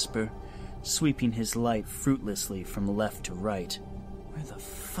harsh whisper, sweeping his light fruitlessly from left to right. "Where the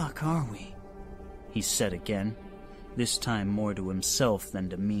fuck are we?" he said again, this time more to himself than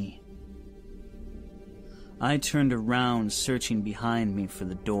to me. I turned around, searching behind me for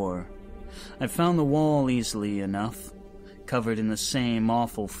the door. I found the wall easily enough, covered in the same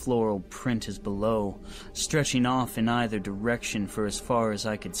awful floral print as below, stretching off in either direction for as far as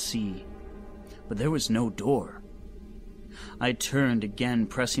I could see. But there was no door. I turned again,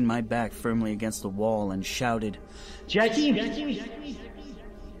 pressing my back firmly against the wall, and shouted, "Jackie!"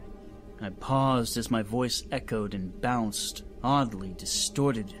 I paused as my voice echoed and bounced, oddly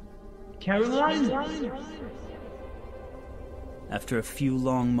distorted. "Caroline?" After a few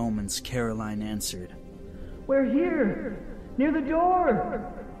long moments, Caroline answered. "We're here, near the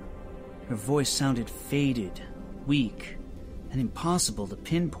door." Her voice sounded faded, weak, and impossible to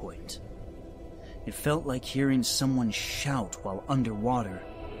pinpoint. It felt like hearing someone shout while underwater.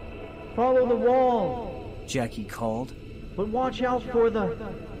 "Follow the wall," Jackie called. "But watch out for the..."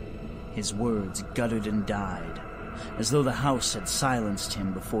 His words guttered and died, as though the house had silenced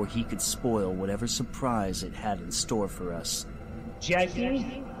him before he could spoil whatever surprise it had in store for us.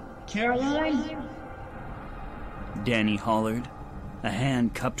 "Jackie? Caroline?" Danny hollered, a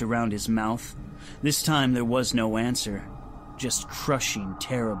hand cupped around his mouth. This time there was no answer, just crushing,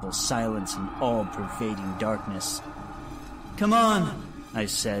 terrible silence and all-pervading darkness. "Come on," I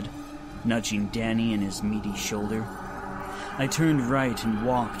said, nudging Danny in his meaty shoulder. I turned right and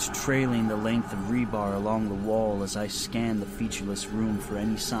walked, trailing the length of rebar along the wall as I scanned the featureless room for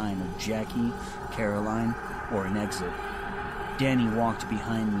any sign of Jackie, Caroline, or an exit. Danny walked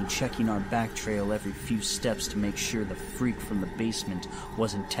behind me, checking our back trail every few steps to make sure the freak from the basement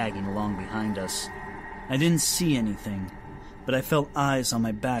wasn't tagging along behind us. I didn't see anything, but I felt eyes on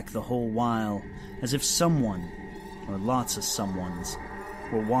my back the whole while, as if someone, or lots of someones,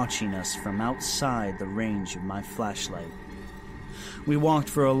 were watching us from outside the range of my flashlight. We walked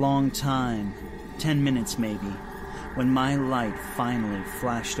for a long time, 10 minutes maybe, when my light finally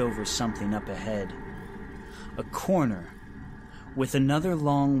flashed over something up ahead. A corner, with another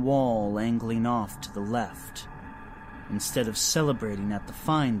long wall angling off to the left. Instead of celebrating at the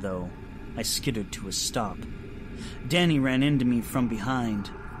find, though, I skittered to a stop. Danny ran into me from behind.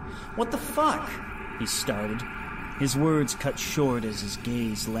 "What the fuck?" he started. His words cut short as his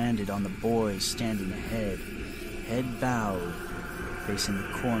gaze landed on the boy standing ahead, head bowed, facing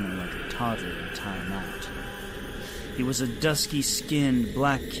the corner like a toddler in time out. He was a dusky-skinned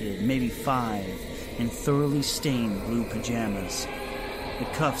black kid, maybe 5, in thoroughly stained blue pajamas. The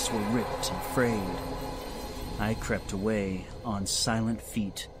cuffs were ripped and frayed. I crept away on silent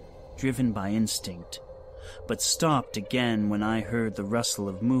feet, driven by instinct, but stopped again when I heard the rustle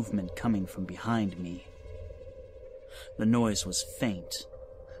of movement coming from behind me. The noise was faint,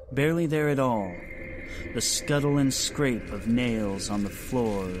 barely there at all. The scuttle and scrape of nails on the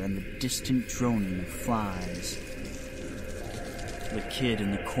floor and the distant droning of flies. The kid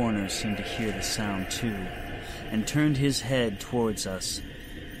in the corner seemed to hear the sound too, and turned his head towards us,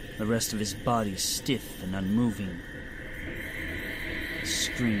 the rest of his body stiff and unmoving. A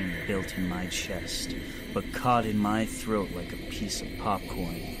scream built in my chest, but caught in my throat like a piece of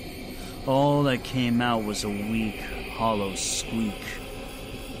popcorn. All that came out was a weak, hollow squeak.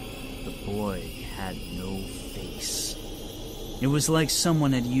 The boy had no face. It was like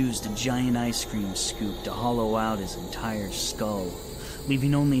someone had used a giant ice cream scoop to hollow out his entire skull,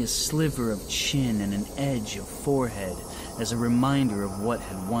 leaving only a sliver of chin and an edge of forehead as a reminder of what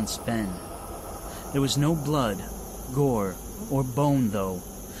had once been. There was no blood, gore, or bone, though,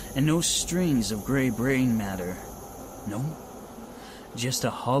 and no strings of gray brain matter. No, just a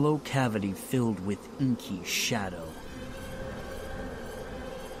hollow cavity filled with inky shadow.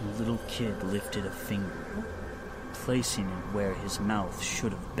 The little kid lifted a finger, placing it where his mouth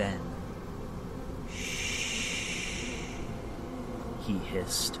should have been. "Shh," he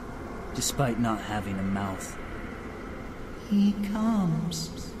hissed, despite not having a mouth. "He comes."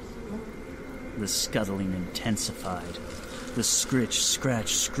 The scuttling intensified, the scritch,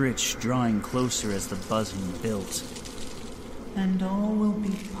 scratch, scritch drawing closer as the buzzing built. "And all will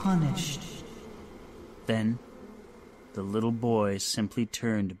be punished." Then, the little boy simply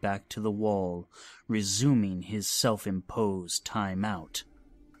turned back to the wall, resuming his self-imposed time-out.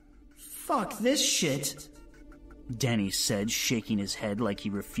 "Fuck this shit," Danny said, shaking his head like he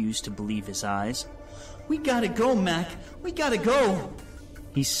refused to believe his eyes. "We gotta go, Mac. We gotta go."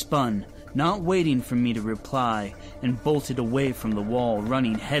 He spun, not waiting for me to reply, and bolted away from the wall,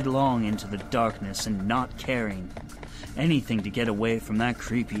 running headlong into the darkness and not caring. Anything to get away from that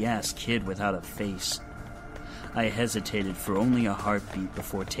creepy-ass kid without a face. I hesitated for only a heartbeat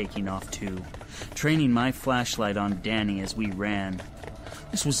before taking off too, training my flashlight on Danny as we ran.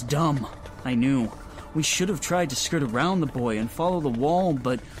 This was dumb, I knew. We should have tried to skirt around the boy and follow the wall,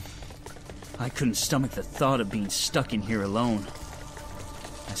 but I couldn't stomach the thought of being stuck in here alone.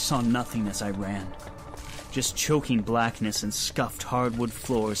 I saw nothing as I ran, just choking blackness and scuffed hardwood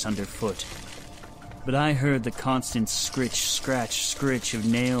floors underfoot. But I heard the constant scritch, scratch, scritch of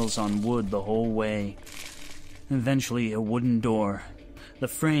nails on wood the whole way. Eventually, a wooden door, the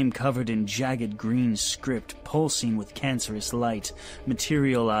frame covered in jagged green script, pulsing with cancerous light,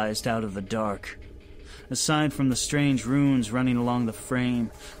 materialized out of the dark. Aside from the strange runes running along the frame,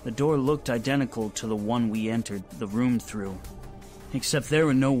 the door looked identical to the one we entered the room through, except there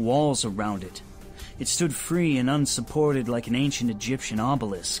were no walls around it. It stood free and unsupported like an ancient Egyptian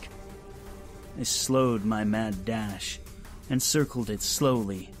obelisk. I slowed my mad dash and circled it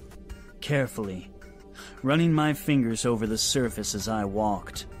slowly, carefully, running my fingers over the surface as I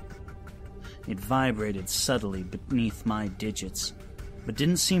walked. It vibrated subtly beneath my digits, but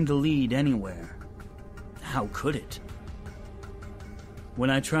didn't seem to lead anywhere. How could it? When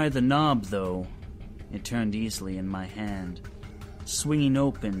I tried the knob, though, it turned easily in my hand, swinging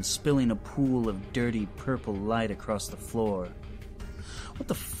open, spilling a pool of dirty purple light across the floor. What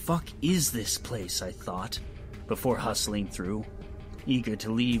the fuck is this place, I thought, before hustling through, eager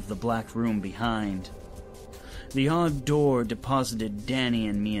to leave the black room behind. The odd door deposited Danny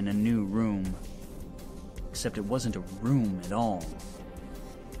and me in a new room. Except it wasn't a room at all.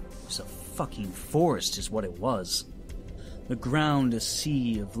 It was a fucking forest is what it was. The ground a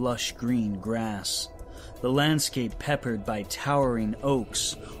sea of lush green grass. The landscape peppered by towering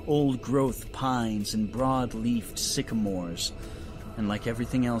oaks, old-growth pines, and broad-leafed sycamores. And like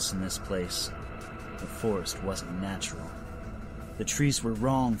everything else in this place, the forest wasn't natural. The trees were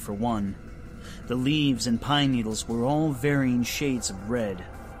wrong, for one. The leaves and pine needles were all varying shades of red.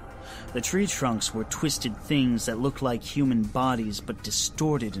 The tree trunks were twisted things that looked like human bodies but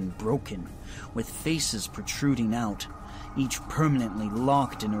distorted and broken, with faces protruding out, each permanently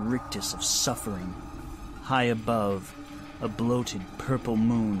locked in a rictus of suffering. High above, a bloated purple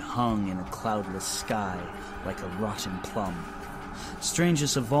moon hung in a cloudless sky like a rotten plum.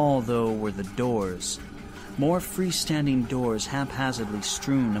 Strangest of all, though, were the doors. More freestanding doors haphazardly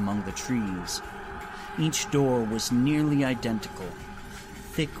strewn among the trees. Each door was nearly identical.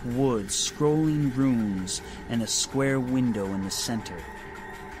 Thick wood, scrolling runes, and a square window in the center.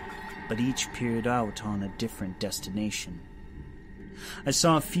 But each peered out on a different destination. I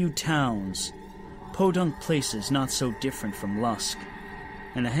saw a few towns, podunk places not so different from Lusk,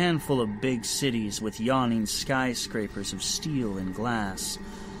 and a handful of big cities with yawning skyscrapers of steel and glass.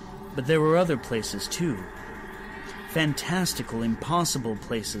 But there were other places, too. Fantastical, impossible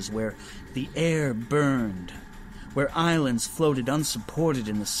places where the air burned, where islands floated unsupported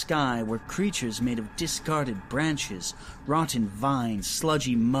in the sky, where creatures made of discarded branches, rotten vines,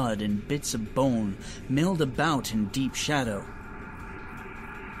 sludgy mud, and bits of bone milled about in deep shadow.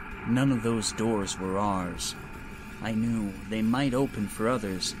 None of those doors were ours. I knew they might open for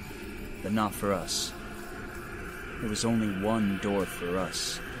others, but not for us. There was only one door for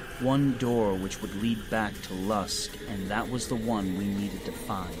us. One door which would lead back to Lusk, and that was the one we needed to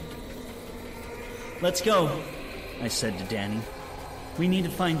find. "Let's go," I said to Danny. "We need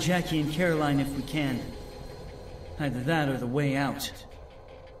to find Jackie and Caroline if we can." Either that or the way out.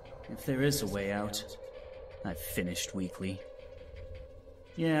 If there is a way out, I finished weakly.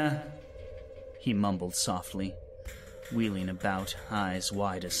 Yeah, he mumbled softly, wheeling about, eyes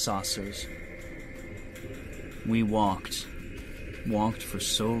wide as saucers. We walked for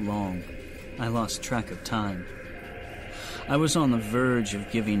so long, I lost track of time. I was on the verge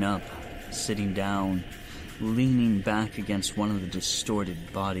of giving up, sitting down, leaning back against one of the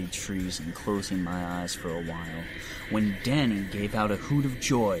distorted bodied trees and closing my eyes for a while, when Danny gave out a hoot of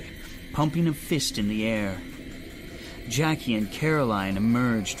joy, pumping a fist in the air. Jackie and Caroline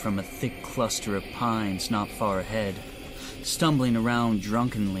emerged from a thick cluster of pines not far ahead, stumbling around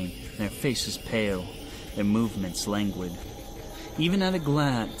drunkenly, their faces pale, their movements languid. Even at a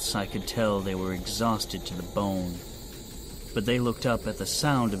glance, I could tell they were exhausted to the bone. But they looked up at the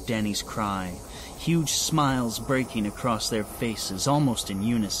sound of Danny's cry, huge smiles breaking across their faces, almost in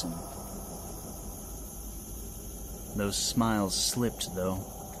unison. Those smiles slipped, though,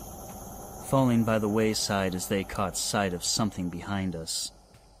 falling by the wayside as they caught sight of something behind us.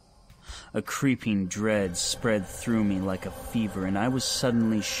 A creeping dread spread through me like a fever, and I was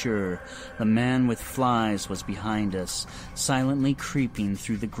suddenly sure the man with flies was behind us, silently creeping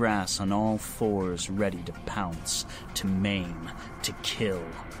through the grass on all fours, ready to pounce, to maim, to kill.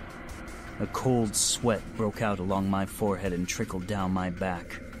 A cold sweat broke out along my forehead and trickled down my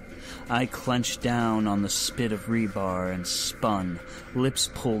back. I clenched down on the spit of rebar and spun, lips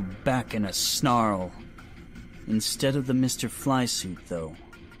pulled back in a snarl. Instead of the Mr. Flysuit, though,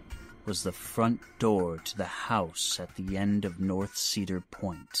 was the front door to the house at the end of North Cedar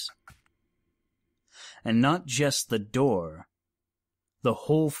Point. And not just the door, the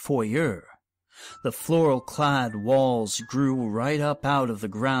whole foyer. The floral-clad walls grew right up out of the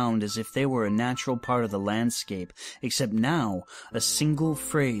ground as if they were a natural part of the landscape, except now a single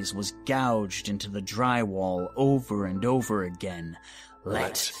phrase was gouged into the drywall over and over again.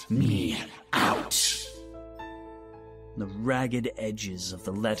 "Let me out." The ragged edges of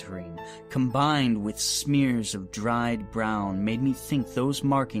the lettering, combined with smears of dried brown, made me think those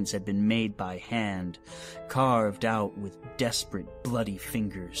markings had been made by hand, carved out with desperate, bloody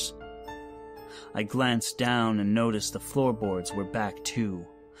fingers. I glanced down and noticed the floorboards were back too,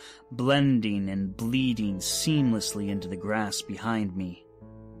 blending and bleeding seamlessly into the grass behind me.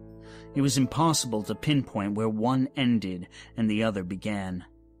 It was impossible to pinpoint where one ended and the other began.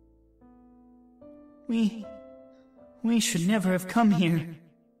 We should never have come here,"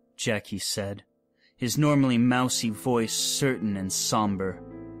 Jackie said, his normally mousy voice certain and somber.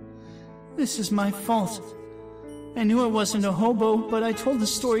 "This is my fault. I knew I wasn't a hobo, but I told the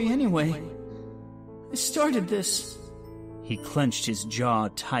story anyway. I started this." He clenched his jaw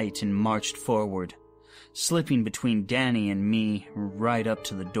tight and marched forward, slipping between Danny and me right up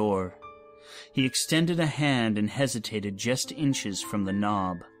to the door. He extended a hand and hesitated just inches from the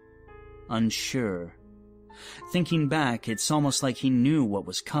knob, unsure. Thinking back, it's almost like he knew what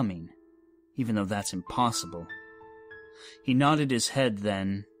was coming, even though that's impossible. He nodded his head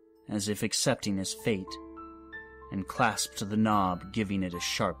then, as if accepting his fate, and clasped the knob, giving it a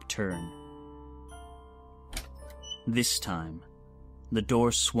sharp turn. This time, the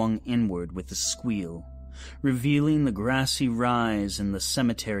door swung inward with a squeal, revealing the grassy rise and the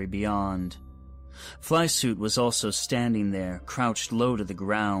cemetery beyond. Flysuit was also standing there, crouched low to the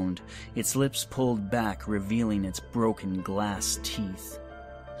ground, its lips pulled back, revealing its broken glass teeth.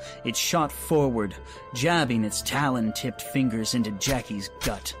 It shot forward, jabbing its talon-tipped fingers into Jackie's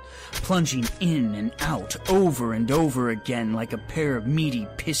gut, plunging in and out over and over again like a pair of meaty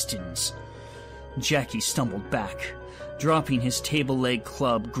pistons. Jackie stumbled back, dropping his table leg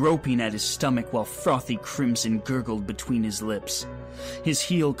club, groping at his stomach while frothy crimson gurgled between his lips. His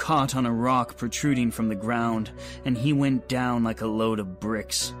heel caught on a rock protruding from the ground, and he went down like a load of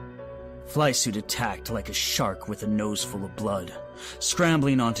bricks. Flysuit attacked like a shark with a nose full of blood,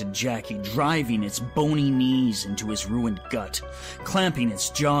 scrambling onto Jackie, driving its bony knees into his ruined gut, clamping its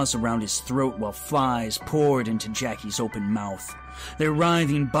jaws around his throat while flies poured into Jackie's open mouth, their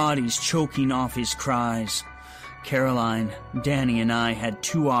writhing bodies choking off his cries. Caroline, Danny, and I had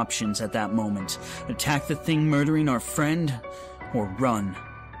two options at that moment: attack the thing murdering our friend, or run.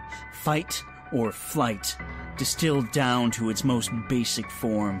 Fight or flight, distilled down to its most basic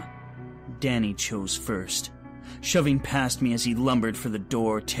form. Danny chose first, shoving past me as he lumbered for the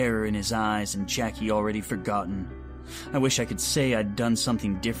door, terror in his eyes and Jackie already forgotten. I wish I could say I'd done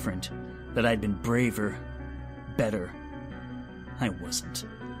something different, that I'd been braver, better. I wasn't.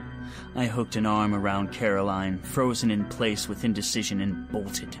 I hooked an arm around Caroline, frozen in place with indecision, and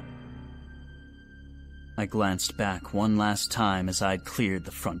bolted. I glanced back one last time as I'd cleared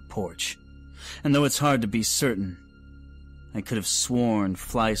the front porch, and though it's hard to be certain, I could have sworn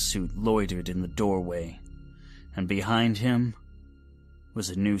Flysuit loitered in the doorway, and behind him was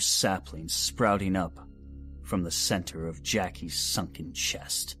a new sapling sprouting up from the center of Jackie's sunken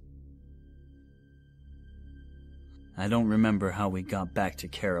chest. I don't remember how we got back to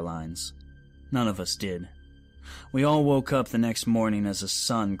Caroline's. None of us did. We all woke up the next morning as the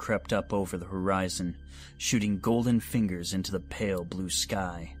sun crept up over the horizon, shooting golden fingers into the pale blue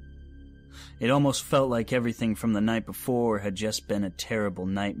sky. It almost felt like everything from the night before had just been a terrible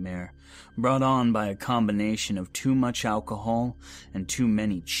nightmare, brought on by a combination of too much alcohol and too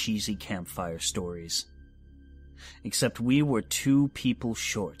many cheesy campfire stories. Except we were 2 people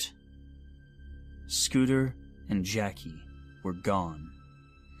short. Scooter and Jackie were gone.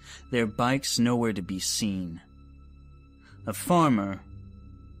 Their bikes nowhere to be seen. A farmer,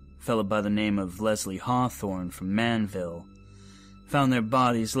 a fellow by the name of Leslie Hawthorne from Manville, found their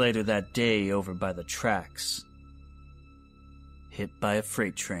bodies later that day over by the tracks. Hit by a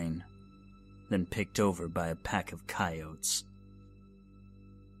freight train, then picked over by a pack of coyotes.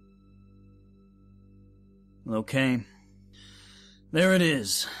 Okay, there it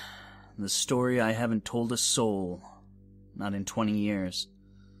is. The story I haven't told a soul, not in 20 years.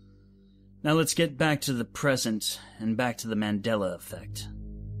 Now let's get back to the present and back to the Mandela Effect.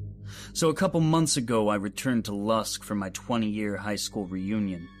 So a couple months ago I returned to Lusk for my 20-year high school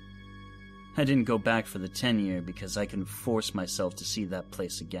reunion. I didn't go back for the 10-year because I couldn't force myself to see that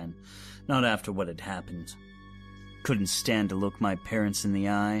place again, not after what had happened. Couldn't stand to look my parents in the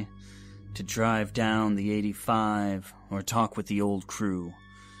eye, to drive down the 85, or talk with the old crew,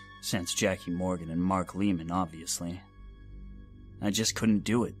 since Jackie Morgan and Mark Lehman, obviously. I just couldn't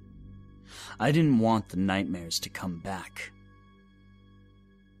do it. I didn't want the nightmares to come back.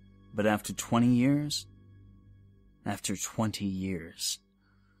 But after 20 years, well,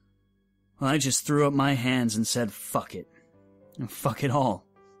 I just threw up my hands and said fuck it. Fuck it all.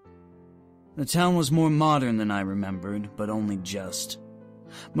 The town was more modern than I remembered, but only just.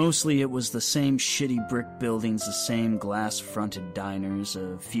 Mostly it was the same shitty brick buildings, the same glass-fronted diners,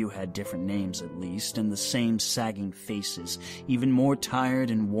 a few had different names at least, and the same sagging faces, even more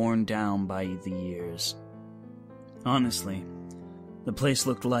tired and worn down by the years. Honestly, the place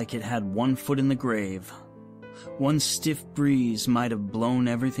looked like it had one foot in the grave. One stiff breeze might have blown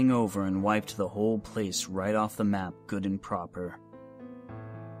everything over and wiped the whole place right off the map good and proper.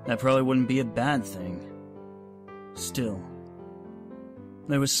 That probably wouldn't be a bad thing. Still,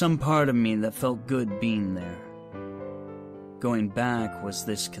 there was some part of me that felt good being there. Going back was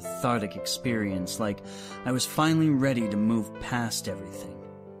this cathartic experience, like I was finally ready to move past everything,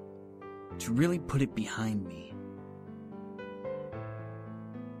 to really put it behind me.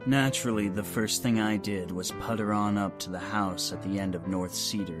 Naturally, the first thing I did was putter on up to the house at the end of North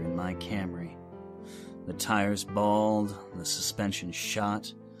Cedar in my Camry. The tires bald, the suspension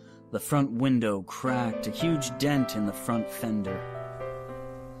shot, the front window cracked, a huge dent in the front fender.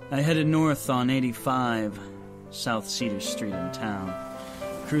 I headed north on 85, South Cedar Street in town,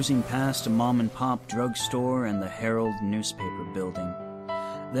 cruising past a mom-and-pop drugstore and the Herald newspaper building,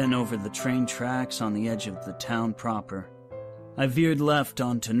 then over the train tracks on the edge of the town proper. I veered left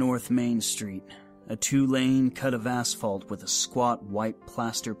onto North Main Street, a 2-lane cut of asphalt with a squat white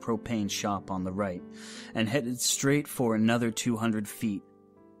plaster propane shop on the right, and headed straight for another 200 feet,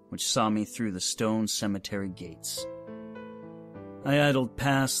 which saw me through the stone cemetery gates. I idled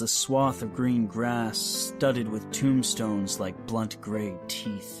past the swath of green grass studded with tombstones like blunt gray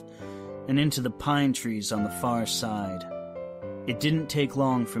teeth, and into the pine trees on the far side. It didn't take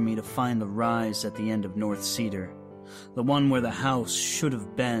long for me to find the rise at the end of North Cedar, the one where the house should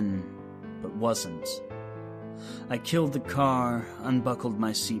have been, but wasn't. I killed the car, unbuckled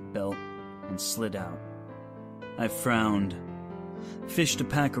my seatbelt, and slid out. I frowned, fished a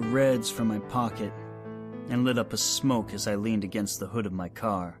pack of Reds from my pocket, and lit up a smoke as I leaned against the hood of my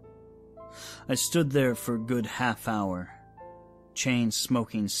car. I stood there for a good half-hour,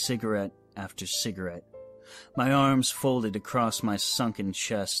 chain-smoking cigarette after cigarette, my arms folded across my sunken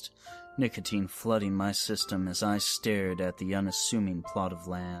chest, nicotine flooding my system as I stared at the unassuming plot of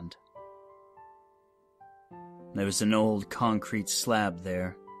land. There was an old concrete slab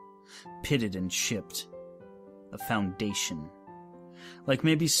there, pitted and chipped, a foundation, like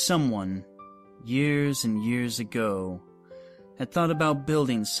maybe someone, years and years ago, had thought about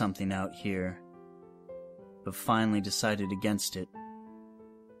building something out here, but finally decided against it.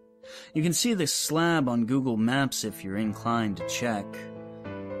 You can see this slab on Google Maps if you're inclined to check.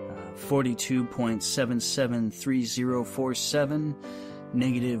 42.773047,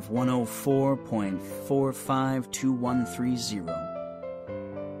 negative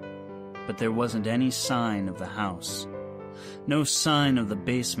 104.452130. But there wasn't any sign of the house. No sign of the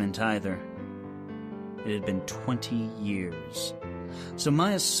basement either. It had been 20 years. So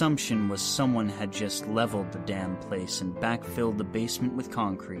my assumption was someone had just leveled the damn place and backfilled the basement with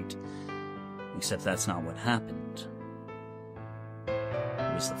concrete. Except that's not what happened.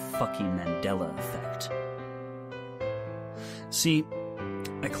 It was the fucking Mandela Effect. See,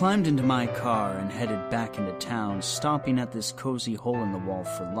 I climbed into my car and headed back into town, stopping at this cozy hole in the wall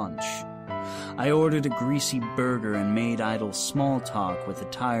for lunch. I ordered a greasy burger and made idle small talk with a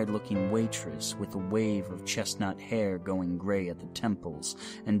tired-looking waitress with a wave of chestnut hair going gray at the temples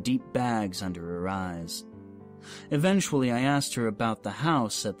and deep bags under her eyes. Eventually, I asked her about the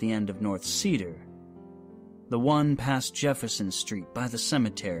house at the end of North Cedar, the one past Jefferson Street by the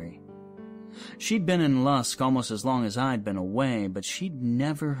cemetery. She'd been in Lusk almost as long as I'd been away, but she'd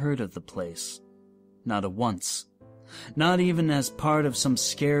never heard of the place. Not a once. Not even as part of some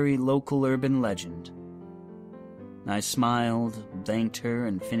scary local urban legend. I smiled, thanked her,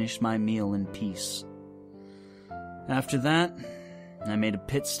 and finished my meal in peace. After that, I made a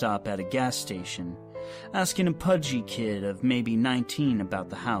pit stop at a gas station, asking a pudgy kid of maybe 19 about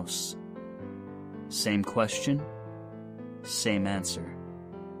the house. Same question, same answer.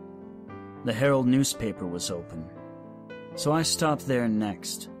 The Herald newspaper was open, so I stopped there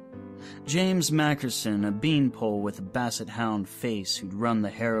next. James Mackerson, a beanpole with a basset hound face who'd run the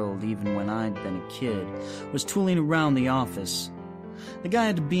Herald even when I'd been a kid, was tooling around the office. The guy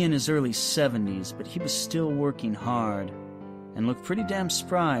had to be in his early 70s, but he was still working hard, and looked pretty damn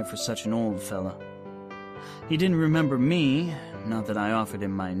spry for such an old fella. He didn't remember me, not that I offered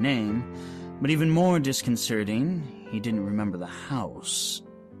him my name, but even more disconcerting, he didn't remember the house.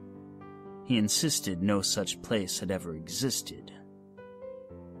 He insisted no such place had ever existed.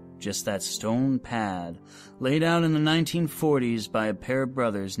 Just that stone pad, laid out in the 1940s by a pair of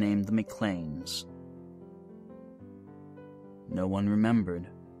brothers named the McLeans. No one remembered.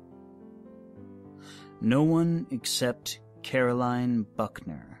 No one except Caroline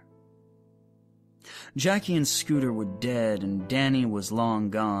Buckner. Jackie and Scooter were dead, and Danny was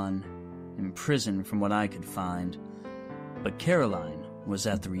long gone, in prison from what I could find, but Caroline was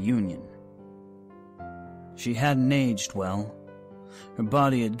at the reunion. She hadn't aged well. Her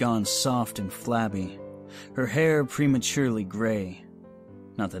body had gone soft and flabby, her hair prematurely gray.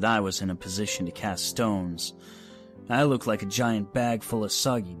 Not that I was in a position to cast stones. I looked like a giant bag full of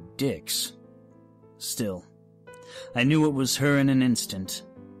soggy dicks. Still, I knew it was her in an instant.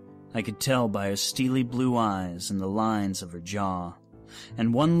 I could tell by her steely blue eyes and the lines of her jaw,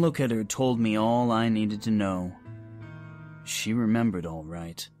 and one look at her told me all I needed to know. She remembered all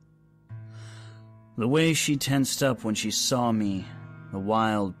right. The way she tensed up when she saw me, the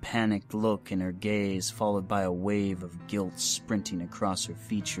wild, panicked look in her gaze followed by a wave of guilt sprinting across her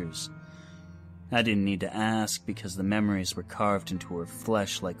features. I didn't need to ask because the memories were carved into her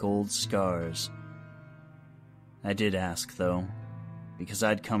flesh like old scars. I did ask, though, because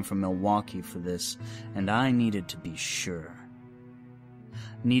I'd come from Milwaukee for this, and I needed to be sure.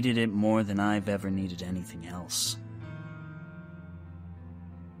 Needed it more than I've ever needed anything else.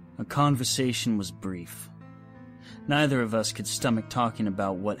 A conversation was brief. Neither of us could stomach talking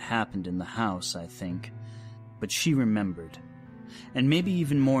about what happened in the house, I think, but she remembered. And maybe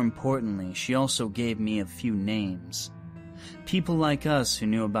even more importantly, she also gave me a few names. People like us who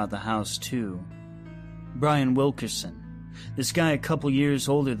knew about the house too. Brian Wilkerson, this guy a couple years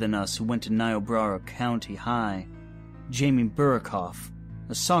older than us who went to Niobrara County High. Jamie Burakoff,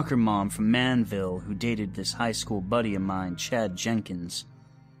 a soccer mom from Manville who dated this high school buddy of mine, Chad Jenkins.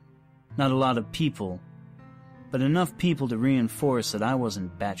 Not a lot of people, but enough people to reinforce that I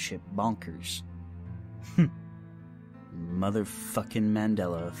wasn't batshit bonkers. Motherfucking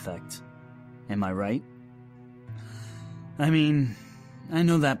Mandela Effect. Am I right? I mean, I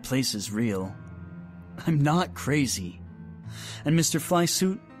know that place is real. I'm not crazy. And Mr.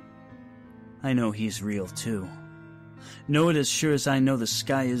 Flysuit, I know he's real too. Know it as sure as I know the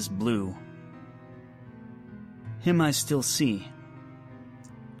sky is blue. Him I still see.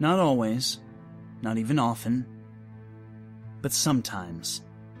 Not always, not even often, but sometimes.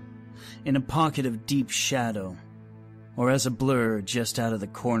 In a pocket of deep shadow, or as a blur just out of the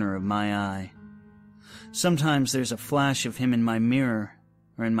corner of my eye. Sometimes there's a flash of him in my mirror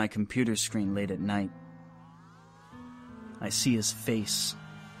or in my computer screen late at night. I see his face,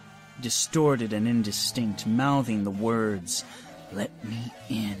 distorted and indistinct, mouthing the words, "Let me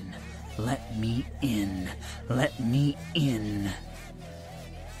in, let me in, let me in."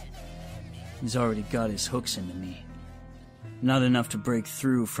 He's already got his hooks into me. Not enough to break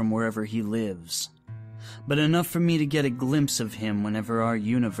through from wherever he lives, but enough for me to get a glimpse of him whenever our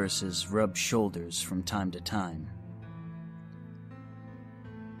universes rub shoulders from time to time.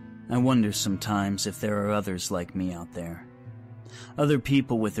 I wonder sometimes if there are others like me out there. Other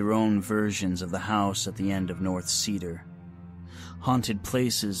people with their own versions of the house at the end of North Cedar. Haunted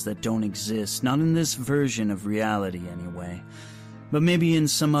places that don't exist, not in this version of reality anyway, but maybe in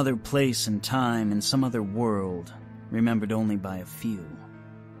some other place and time, in some other world, remembered only by a few.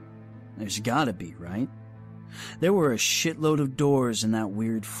 There's gotta be, right? There were a shitload of doors in that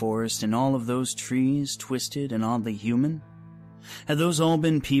weird forest, and all of those trees twisted and oddly human. Had those all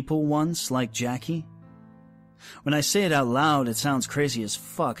been people once, like Jackie? When I say it out loud, it sounds crazy as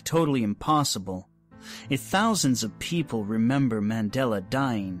fuck, totally impossible. If thousands of people remember Mandela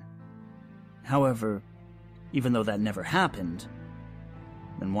dying. However, even though that never happened,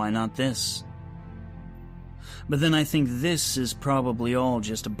 then why not this? But then I think this is probably all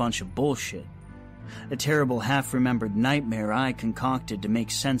just a bunch of bullshit. A terrible half-remembered nightmare I concocted to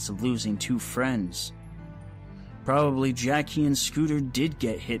make sense of losing two friends. Probably Jackie and Scooter did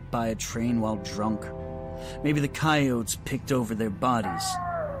get hit by a train while drunk. Maybe the coyotes picked over their bodies.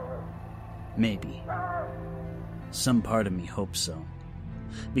 Maybe. Some part of me hopes so.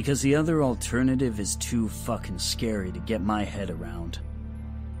 Because the other alternative is too fucking scary to get my head around.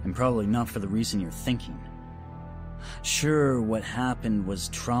 And probably not for the reason you're thinking. Sure, what happened was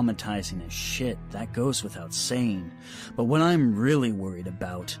traumatizing as shit, that goes without saying. But what I'm really worried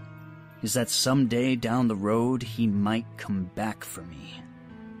about is that someday down the road he might come back for me.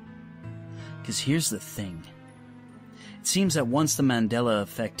 'Cause here's the thing. It seems that once the Mandela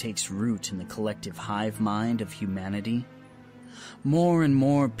Effect takes root in the collective hive mind of humanity, more and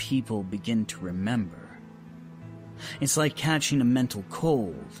more people begin to remember. It's like catching a mental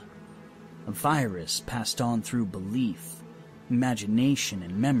cold, a virus passed on through belief, imagination,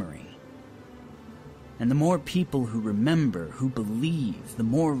 and memory. And the more people who remember, who believe, the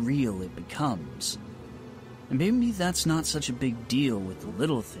more real it becomes. And maybe that's not such a big deal with the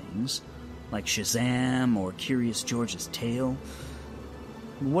little things, like Shazam or Curious George's tale.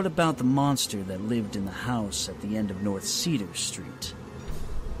 But what about the monster that lived in the house at the end of North Cedar Street?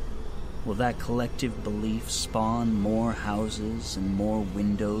 Will that collective belief spawn more houses and more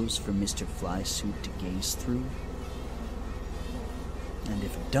windows for Mr. Flysuit to gaze through? And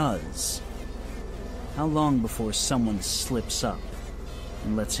if it does, how long before someone slips up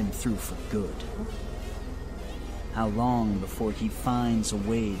and lets him through for good? How long before he finds a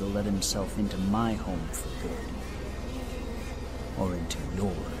way to let himself into my home for good? Or into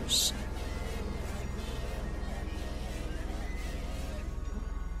yours?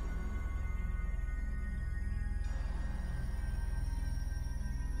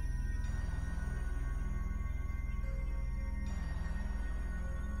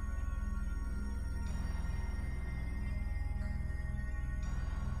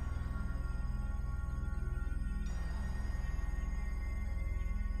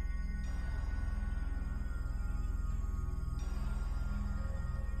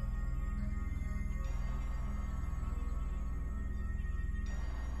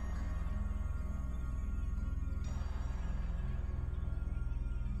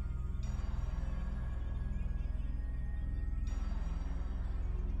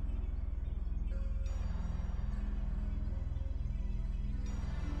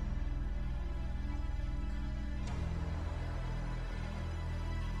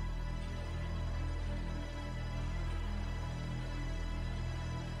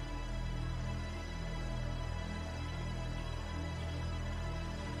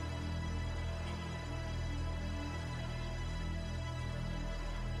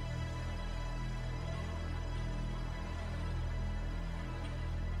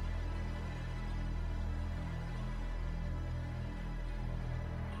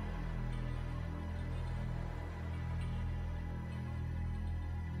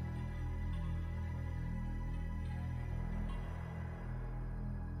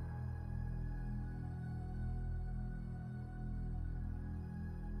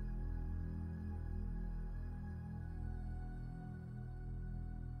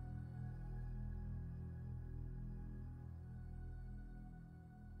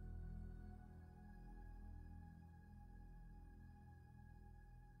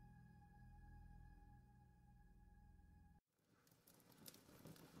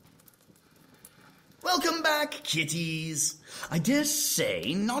 Welcome back, kitties. I dare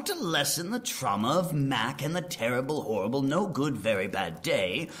say, not to lessen the trauma of Mac and the terrible, horrible, no good, very bad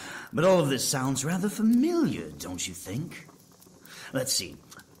day, but all of this sounds rather familiar, don't you think? Let's see.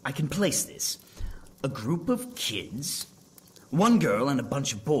 I can place this. A group of kids, one girl and a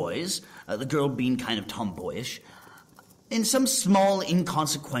bunch of boys, the girl being kind of tomboyish, in some small,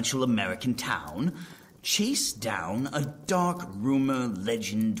 inconsequential American town, chase down a dark rumor,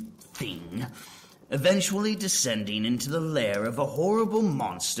 legend, thing, eventually descending into the lair of a horrible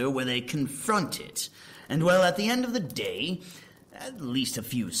monster where they confront it. And well, at the end of the day, at least a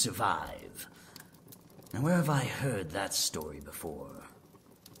few survive. Now, where have I heard that story before?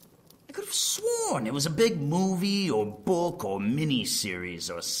 I could have sworn it was a big movie or book or mini-series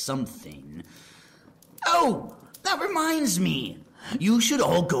or something. Oh, that reminds me. You should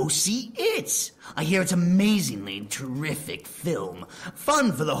all go see it. I hear it's amazingly terrific film.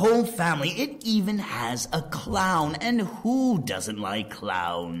 Fun for the whole family. It even has a clown, and who doesn't like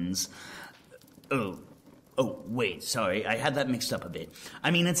clowns? Oh, wait, sorry, I had that mixed up a bit. I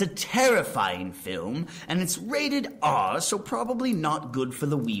mean, it's a terrifying film, and it's rated R, so probably not good for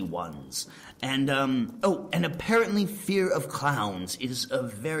the wee ones. And, and apparently fear of clowns is a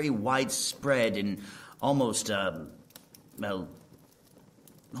very widespread and almost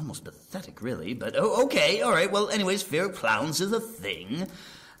pathetic, really, but okay, all right, well, anyways, fear of clowns is a thing.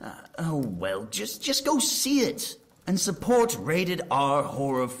 Just go see it, and support rated R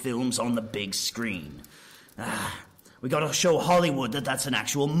horror films on the big screen. We gotta show Hollywood that that's an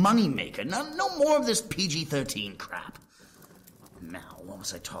actual moneymaker. No more of this PG-13 crap. Now, what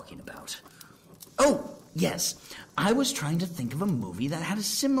was I talking about? Oh, yes. I was trying to think of a movie that had a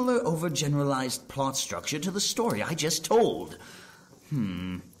similar overgeneralized plot structure to the story I just told.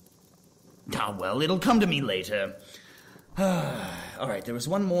 Well, it'll come to me later. All right, there was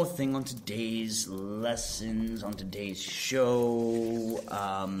one more thing on today's lessons, on today's show.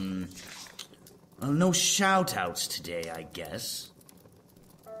 No shout-outs today, I guess.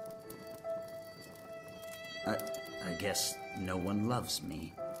 I guess no one loves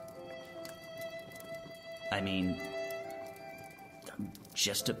me. I mean, I'm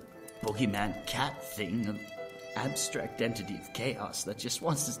just a boogeyman cat thing, an abstract entity of chaos that just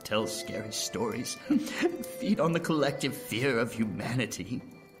wants to tell scary stories and feed on the collective fear of humanity.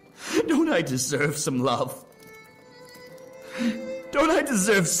 Don't I deserve some love? Don't I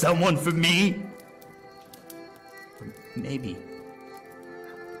deserve someone for me? Maybe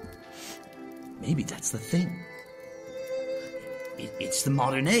that's the thing. It's the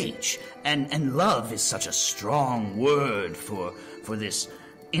modern age, and love is such a strong word for this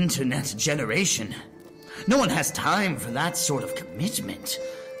internet generation. No one has time for that sort of commitment.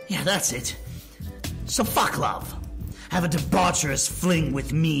 Yeah, that's it. So fuck love. Have a debaucherous fling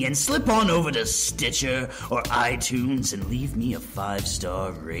with me and slip on over to Stitcher or iTunes and leave me a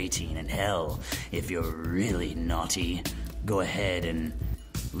 5-star rating. And hell, if you're really naughty, go ahead and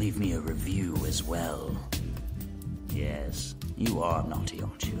leave me a review as well. Yes, you are naughty,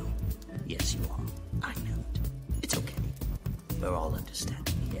 aren't you? Yes, you are. I know it. It's okay. We're all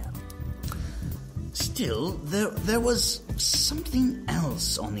understanding, yeah. Still, there was something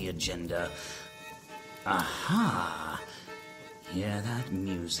else on the agenda. Aha! Hear that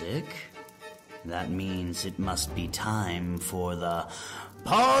music? That means it must be time for the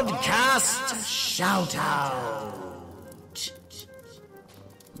podcast Shoutout.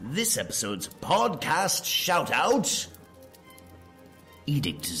 This episode's podcast Shoutout: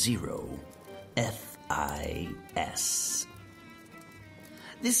 Edict 0, FIS.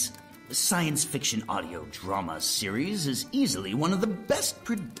 This science fiction audio drama series is easily one of the best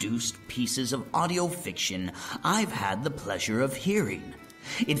produced pieces of audio fiction I've had the pleasure of hearing.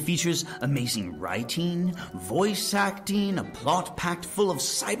 It features amazing writing, voice acting, a plot packed full of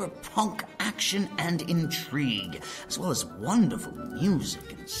cyberpunk action and intrigue, as well as wonderful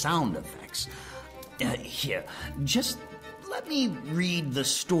music and sound effects. Here, just let me read the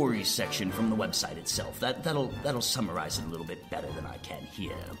story section from the website itself. That'll summarize it a little bit better than I can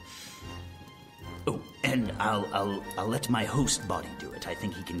here. Oh, and I'll let my host body do it. I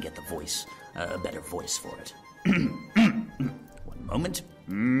think he can get the voice, a better voice for it. One moment.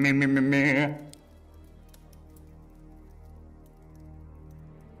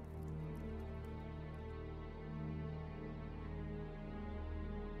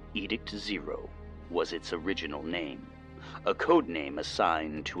 Edict 0 was its original name, a code name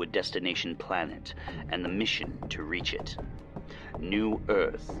assigned to a destination planet and the mission to reach it. New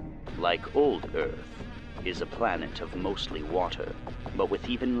Earth, like old Earth, is a planet of mostly water, but with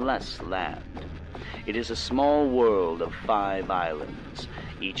even less land. It is a small world of 5 islands,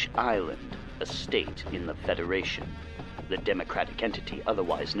 each island a state in the Federation, the democratic entity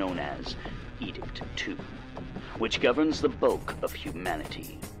otherwise known as Edict 2, which governs the bulk of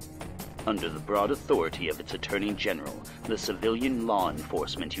humanity. Under the broad authority of its Attorney General, the civilian law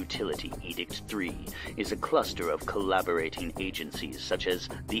enforcement utility Edict 3 is a cluster of collaborating agencies such as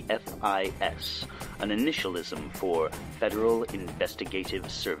the FIS, an initialism for Federal Investigative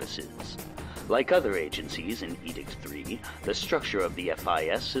Services. Like other agencies in Edict 3, the structure of the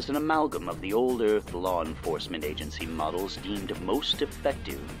FIS is an amalgam of the old Earth law enforcement agency models deemed most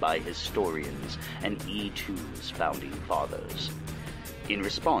effective by historians and E2's founding fathers. In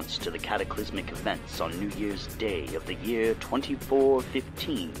response to the cataclysmic events on New Year's Day of the year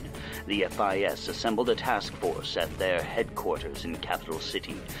 2415, the FIS assembled a task force at their headquarters in Capital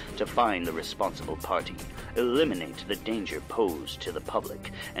City to find the responsible party, eliminate the danger posed to the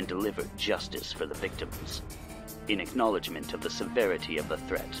public, and deliver justice for the victims. In acknowledgement of the severity of the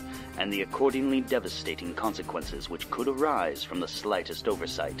threat and the accordingly devastating consequences which could arise from the slightest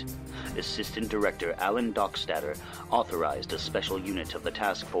oversight, Assistant Director Alan Dockstader authorized a special unit of the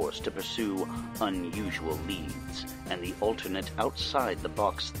task force to pursue unusual leads and the alternate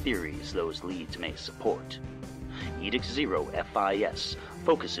outside-the-box theories those leads may support. Edict Zero FIS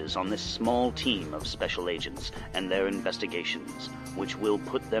focuses on this small team of special agents and their investigations, which will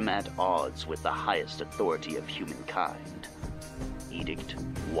put them at odds with the highest authority of humankind. Edict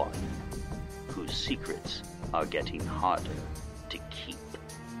 1, whose secrets are getting harder to keep.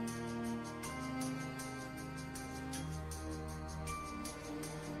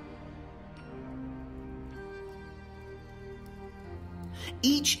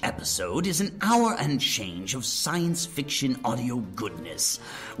 Each episode is an hour and change of science fiction audio goodness.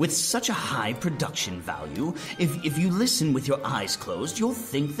 With such a high production value, if you listen with your eyes closed, you'll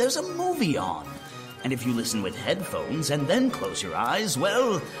think there's a movie on. And if you listen with headphones and then close your eyes,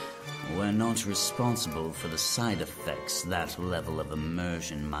 well, we're not responsible for the side effects that level of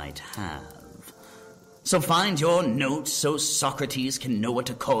immersion might have. So find your notes so Socrates can know what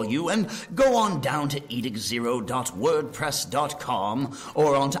to call you, and go on down to edictzero.wordpress.com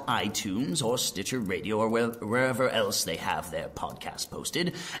or onto iTunes or Stitcher Radio or wherever else they have their podcast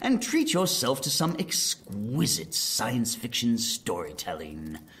posted, and treat yourself to some exquisite science fiction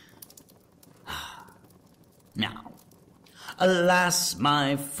storytelling. Now, alas,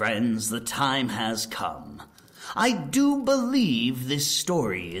 my friends, the time has come. I do believe this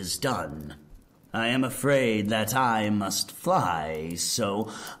story is done. I am afraid that I must fly, so...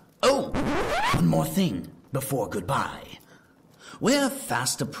 Oh, one more thing before goodbye. We're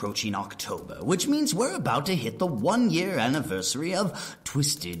fast approaching October, which means we're about to hit the 1-year anniversary of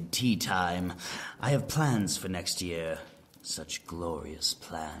Twisted Teatime. I have plans for next year. Such glorious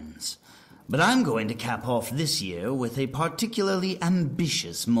plans. But I'm going to cap off this year with a particularly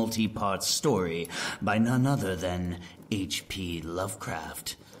ambitious multi-part story by none other than H.P.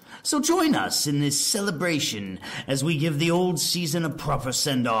 Lovecraft. So join us in this celebration as we give the old season a proper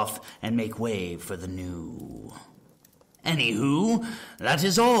send-off and make way for the new. Anywho, that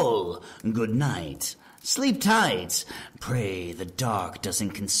is all. Good night. Sleep tight. Pray the dark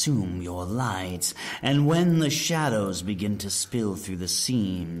doesn't consume your light. And when the shadows begin to spill through the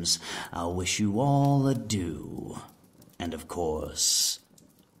seams, I'll wish you all adieu. And of course,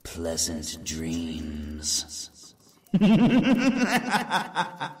 pleasant dreams.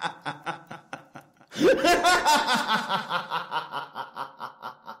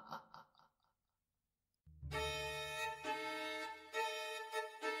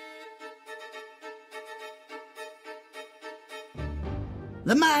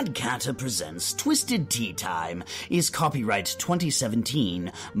 The Mad Catter presents Twisted Teatime is copyright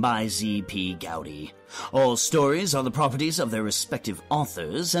 2017 by Z.P. Gowdy. All stories are the properties of their respective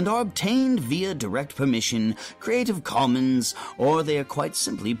authors and are obtained via direct permission, Creative Commons, or they are quite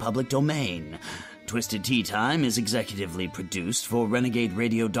simply public domain. Twisted Teatime is executively produced for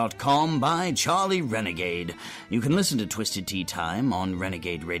RenegadeRadio.com by Charlie Renegade. You can listen to Twisted Teatime on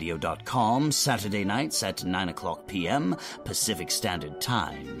RenegadeRadio.com Saturday nights at 9:00 p.m. Pacific Standard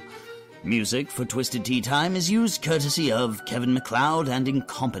Time. Music for Twisted Teatime is used courtesy of Kevin MacLeod and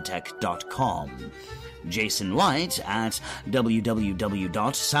Incompetech.com. Jason White at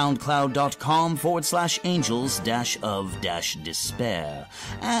www.soundcloud.com/angels-of-despair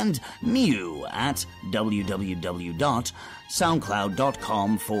and Mew at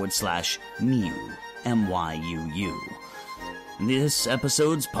www.soundcloud.com/Mew, M-Y-U-U. This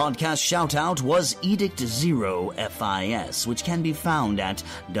episode's podcast shoutout was Edict Zero FIS, which can be found at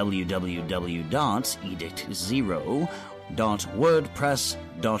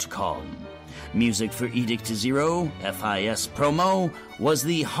www.edictzero.wordpress.com. Music for Edict Zero FIS promo was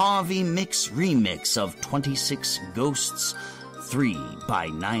the Harvey Mix remix of 26 Ghosts 3 by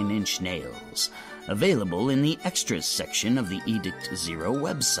 9 Inch Nails, available in the extras section of the Edict Zero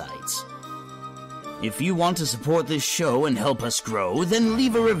website. If you want to support this show and help us grow, then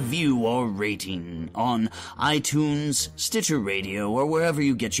leave a review or rating on iTunes, Stitcher Radio, or wherever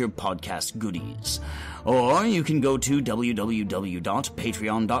you get your podcast goodies. Or you can go to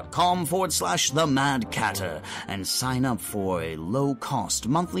www.patreon.com/themadcatter and sign up for a low-cost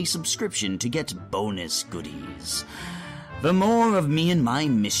monthly subscription to get bonus goodies. For more of me and my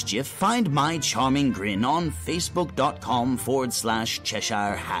mischief, find my charming grin on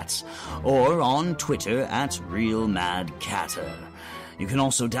facebook.com/Cheshire Hats or on Twitter @RealMadCatter. You can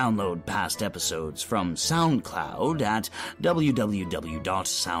also download past episodes from SoundCloud at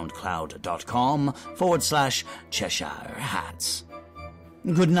www.soundcloud.com/Cheshire Hats.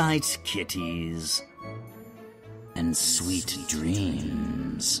 Good night, kitties, and sweet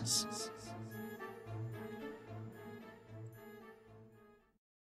dreams.